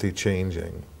constantly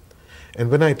changing. And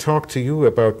when I talk to you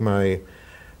about my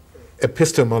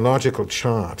epistemological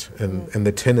chart and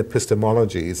the 10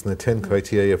 epistemologies and the 10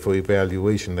 criteria for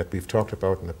evaluation that we've talked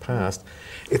about in the past,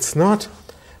 it's not,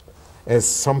 as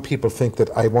some people think, that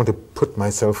I want to put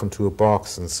myself into a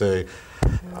box and say,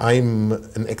 I'm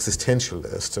an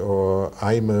existentialist or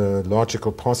I'm a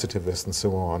logical positivist and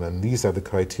so on, and these are the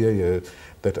criteria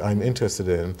that I'm interested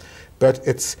in. But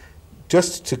it's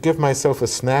just to give myself a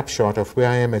snapshot of where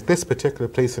I am at this particular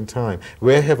place in time.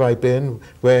 Where have I been?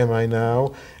 Where am I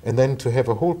now? And then to have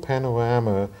a whole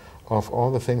panorama of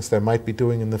all the things that I might be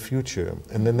doing in the future.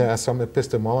 And then there are some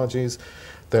epistemologies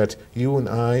that you and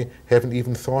I haven't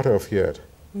even thought of yet.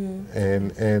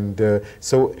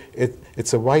 So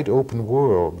it's a wide open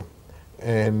world.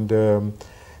 And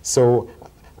so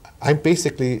I'm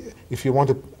basically, if you want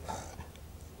to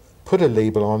put a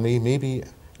label on me, maybe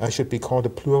I should be called a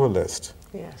pluralist.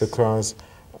 Yes. Because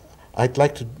I'd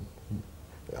like to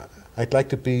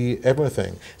be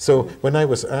everything. So when I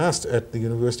was asked at the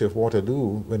University of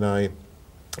Waterloo,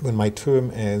 when my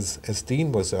term as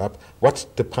dean was up, what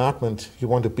department you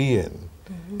want to be in?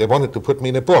 They wanted to put me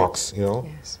in a box, you know.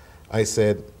 Yes. I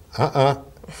said,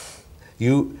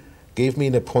 you gave me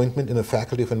an appointment in the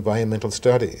Faculty of Environmental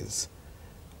Studies,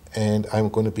 and I'm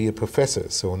going to be a professor.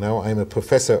 So now I'm a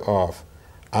professor of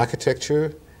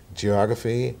architecture,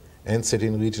 geography, and city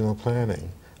and regional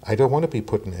planning. I don't want to be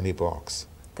put in any box.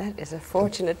 That is a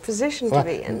fortunate position to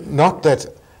be in. Not that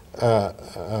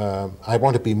I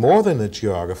want to be more than a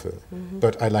geographer,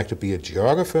 but I like to be a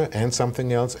geographer and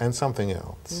something else and something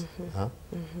else.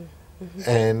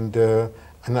 And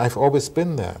I've always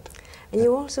been that. And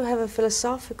you also have a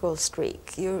philosophical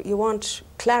streak. You want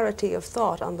clarity of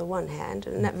thought on the one hand,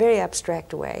 in a very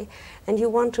abstract way, and you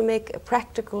want to make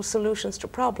practical solutions to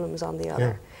problems on the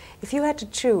other. Yeah. If you had to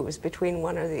choose between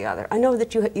one or the other, I know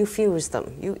that you fuse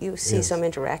them, you see some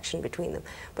interaction between them,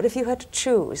 but if you had to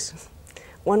choose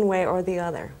one way or the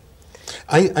other.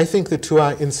 I think the two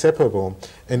are inseparable,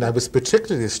 and I was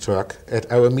particularly struck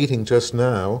at our meeting just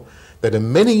now that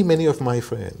many of my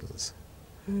friends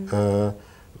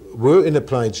were in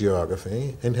applied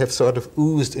geography and have sort of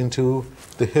oozed into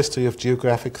the history of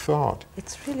geographic thought.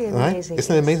 It's really amazing. Right?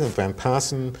 Isn't it amazing? Van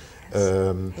Parson,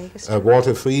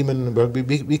 Walter Freeman. Well,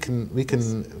 we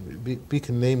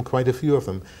can name quite a few of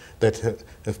them that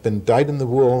have been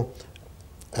dyed-in-the-wool,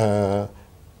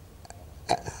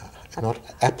 not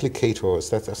applicators.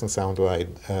 That doesn't sound right.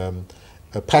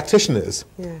 Practitioners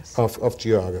of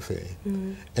geography,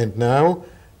 and now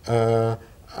are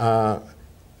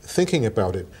thinking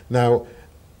about it. Now,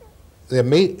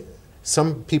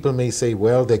 some people may say,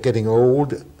 well, they're getting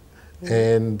old, but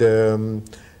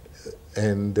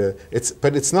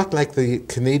it's not like the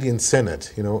Canadian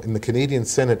Senate. You know, in the Canadian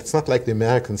Senate, it's not like the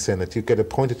American Senate. You get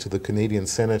appointed to the Canadian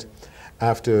Senate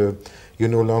after you're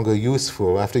no longer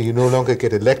useful, after you no longer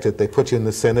get elected. They put you in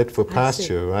the Senate for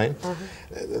pasture, right?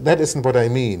 That isn't what I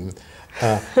mean.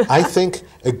 I think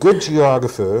a good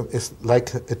geographer is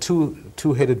like a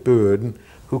two-headed bird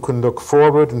who can look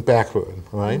forward and backward,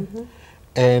 right?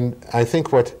 And I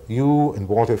think what you and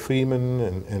Walter Freeman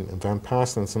and Van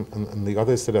Parson and the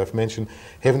others that I've mentioned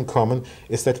have in common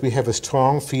is that we have a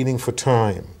strong feeling for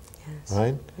time,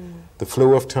 right? The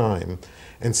flow of time.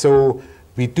 And so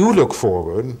we do look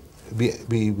forward,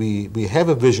 we have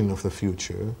a vision of the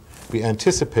future, we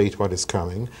anticipate what is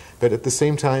coming, but at the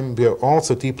same time we are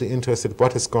also deeply interested in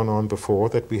what has gone on before,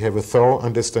 that we have a thorough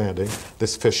understanding,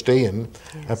 this Verstehen,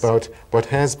 about what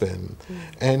has been.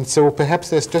 And so perhaps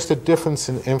there's just a difference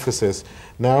in emphasis.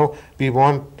 Now we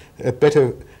want a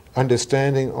better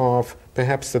understanding of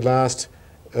perhaps the last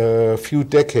few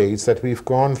decades that we've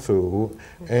gone through,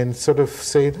 and sort of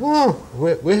say, oh,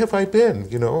 where have I been?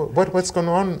 You know, what's gone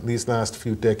on these last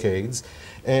few decades?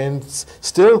 And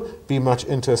still be much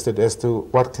interested as to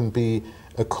what can be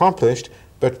accomplished,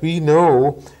 but we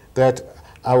know that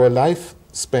our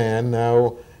lifespan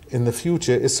now in the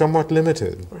future is somewhat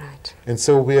limited. Right. And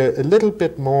so we're a little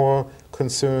bit more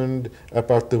concerned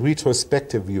about the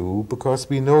retrospective view, because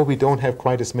we know we don't have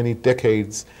quite as many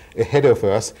decades ahead of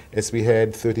us as we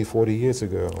had 30, 40 years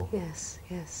ago. Yes,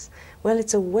 yes. Well,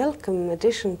 it's a welcome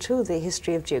addition to the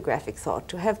history of geographic thought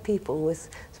to have people with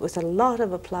a lot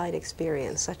of applied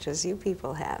experience, such as you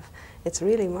people have. It's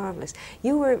really marvelous.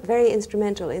 You were very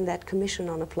instrumental in that Commission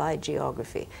on Applied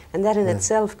Geography, and that in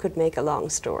itself could make a long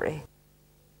story.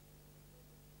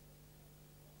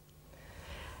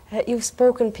 You've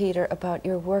spoken, Peter, about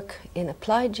your work in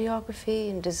applied geography,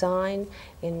 in design,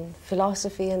 in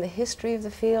philosophy, and the history of the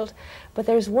field, but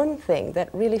there's one thing that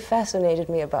really fascinated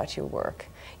me about your work.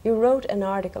 You wrote an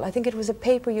article, I think it was a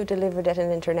paper you delivered at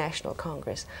an international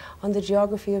congress, on the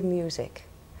geography of music.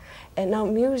 And now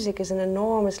music is an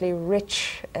enormously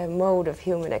rich mode of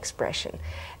human expression.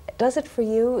 Does it for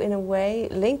you, in a way,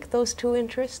 link those two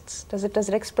interests? Does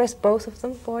it express both of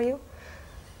them for you?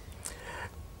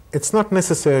 It's not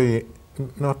necessarily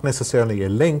a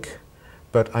link,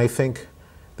 but I think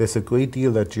there's a great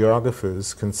deal that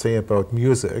geographers can say about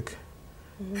music,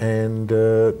 and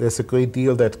there's a great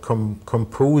deal that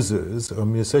composers or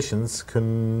musicians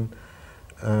can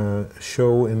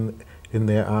show in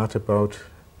their art about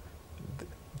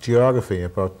geography,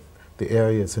 about the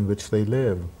areas in which they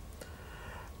live.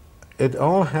 It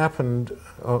all happened,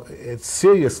 it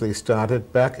seriously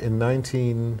started back in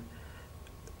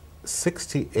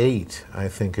 1968, I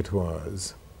think it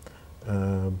was,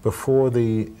 before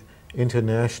the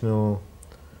international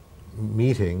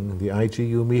meeting, the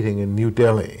IGU meeting in New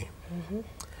Delhi.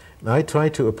 And I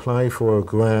tried to apply for a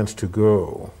grant to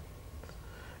go,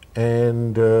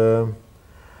 and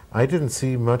I didn't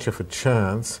see much of a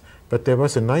chance, but there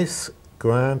was a nice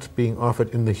grant being offered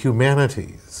in the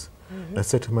humanities. I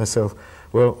said to myself,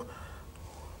 well,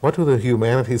 what do the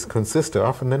humanities consist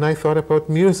of? And then I thought about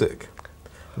music.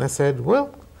 And I said,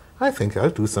 well, I think I'll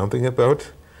do something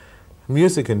about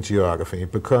music and geography,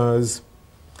 because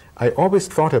I always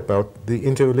thought about the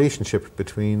interrelationship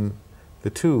between the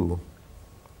two.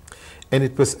 And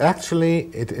it was actually,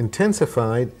 it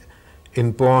intensified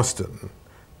in Boston,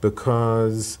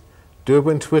 because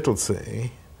Derwent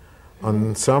Whittlesey,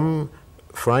 on some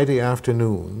Friday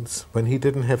afternoons, when he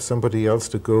didn't have somebody else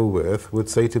to go with, would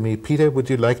say to me, Peter, would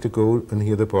you like to go and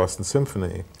hear the Boston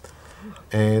Symphony?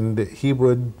 And he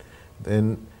would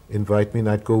then invite me, and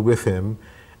I'd go with him.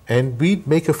 And we'd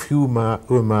make a few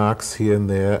remarks here and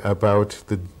there about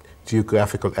the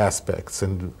geographical aspects,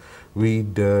 and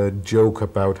we'd joke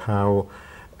about how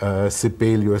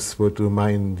Sibelius would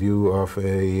remind you of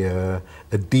a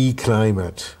D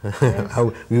climate. Yes.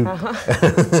 How you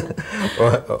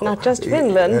Not just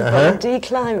Finland, but a D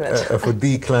climate. Of a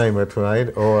D climate, right?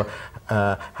 Or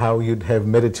how you'd have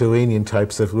Mediterranean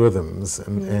types of rhythms,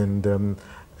 and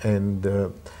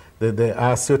there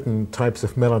are certain types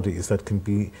of melodies that can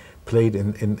be played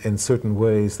in certain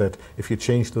ways that if you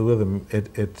change the rhythm,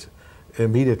 it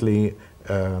immediately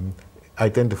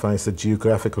identifies the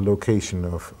geographical location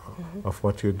of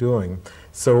what you're doing.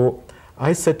 So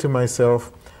I said to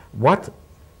myself, what,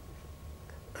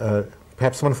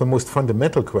 perhaps one of the most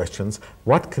fundamental questions,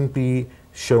 what can be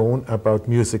shown about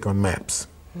music on maps?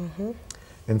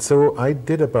 And so I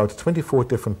did about 24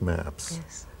 different maps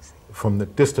from the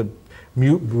distant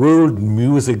world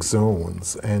music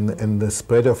zones and the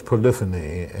spread of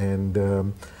polyphony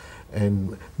and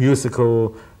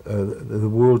musical, the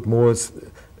world more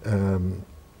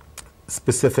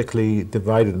specifically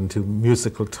divided into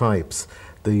musical types,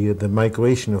 the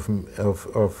migration of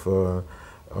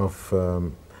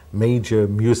major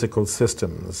musical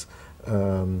systems,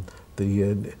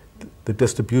 the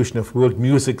distribution of world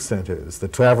music centers, the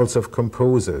travels of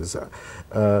composers.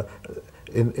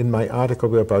 In my article,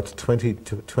 there were about 20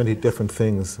 different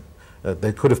things.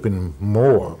 There could have been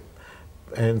more.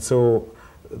 And so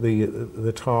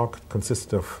the talk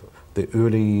consisted of the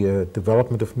early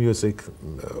development of music,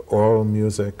 oral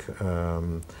music,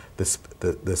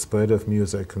 the spread of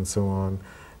music, and so on,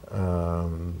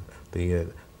 the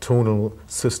tonal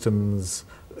systems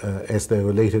as they're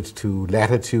related to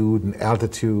latitude and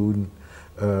altitude.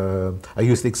 I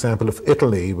used the example of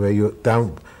Italy, where you're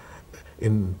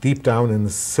deep down in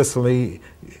Sicily,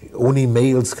 only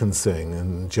males can sing,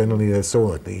 and generally they're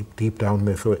so deep down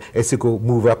their throat. As you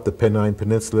move up the Pennine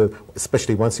Peninsula,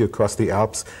 especially once you cross the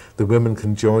Alps, the women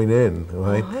can join in,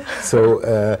 right? So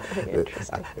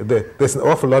there's an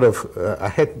awful lot of, I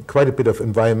had quite a bit of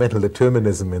environmental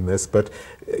determinism in this, but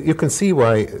you can see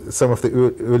why some of the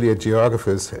earlier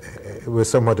geographers were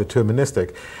somewhat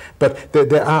deterministic. But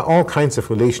there are all kinds of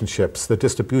relationships, the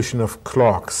distribution of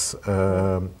clocks,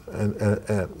 not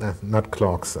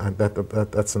clocks,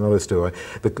 that's another story.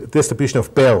 The distribution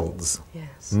of bells,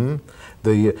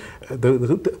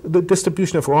 the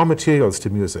distribution of raw materials to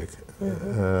music.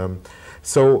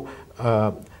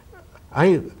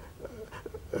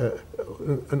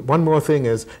 One more thing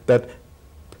is that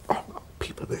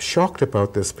people are shocked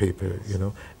about this paper, you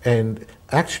know, and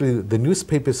actually the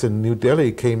newspapers in New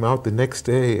Delhi came out the next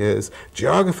day as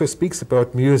geographer speaks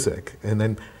about music, and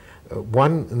then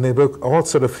and they were all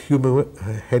sort of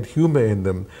had humor in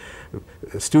them.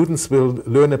 Students will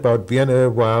learn about Vienna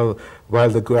while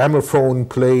the gramophone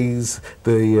plays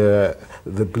the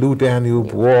Blue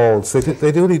Danube waltz.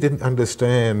 They really didn't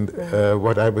understand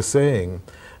what I was saying,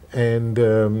 and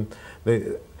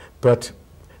but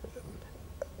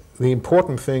the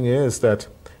important thing is that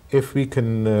if we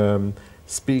can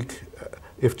speak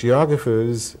if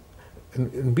geographers,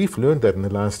 and we've learned that in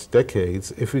the last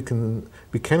decades, if we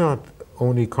cannot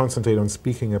only concentrate on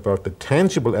speaking about the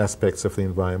tangible aspects of the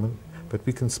environment, but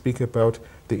we can speak about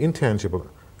the intangible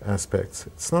aspects.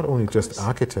 It's not only just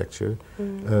architecture,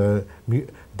 there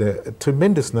are a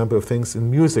tremendous number of things in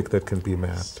music that can be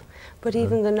mapped. But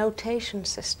even the notation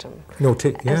system yeah.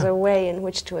 as a way in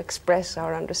which to express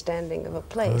our understanding of a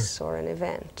place or an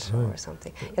event or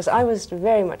something. Yes, I was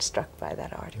very much struck by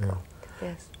that article.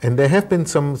 Yes. And there have been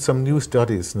some new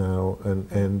studies now,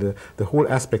 and the whole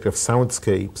aspect of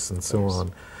soundscapes and so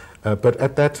on. But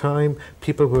at that time,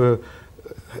 people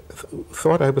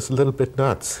thought I was a little bit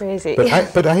nuts. Crazy.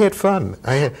 But I had fun.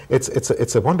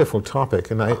 It's a wonderful topic,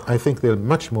 and I think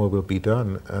much more will be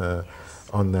done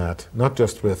on that, not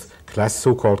just with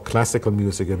so-called classical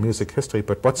music and music history,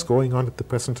 but what's going on at the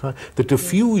present time. The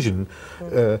diffusion,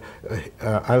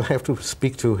 I'll have to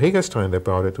speak to Hagerstein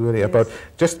about it, really, about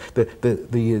just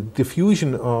the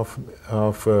diffusion of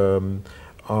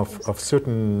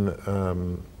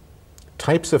certain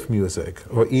types of music,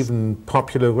 or even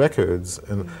popular records,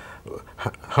 and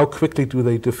how quickly do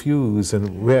they diffuse,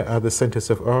 and where are the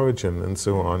centers of origin, and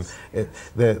so on.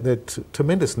 There are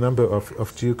tremendous number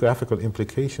of geographical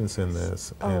implications in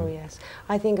this. Oh yes,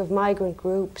 I think of migrant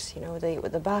groups, you know,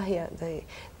 the Bahia, the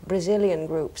Brazilian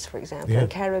groups, for example, and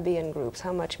Caribbean groups,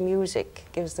 how much music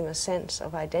gives them a sense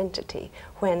of identity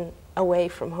when away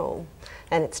from home.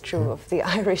 And it's true of the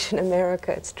Irish in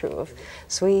America, it's true of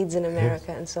Swedes in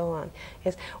America, and so on.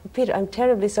 Yes. Well, Peter, I'm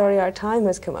terribly sorry our time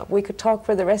has come up. We could talk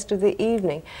for the rest of the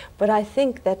evening, but I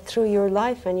think that through your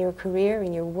life and your career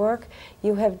and your work,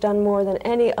 you have done more than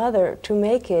any other to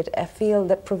make it a field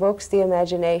that provokes the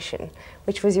imagination,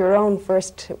 which was your own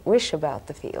first wish about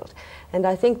the field. And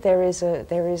I think there is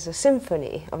a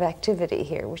symphony of activity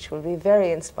here, which will be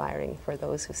very inspiring for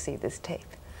those who see this tape.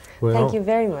 Well, thank you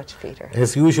very much, Peter.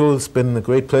 As usual, it's been a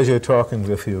great pleasure talking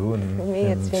with you and For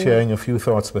me, sharing a few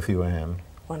thoughts with you, Anne.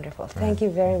 Wonderful. Thank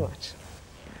you very much.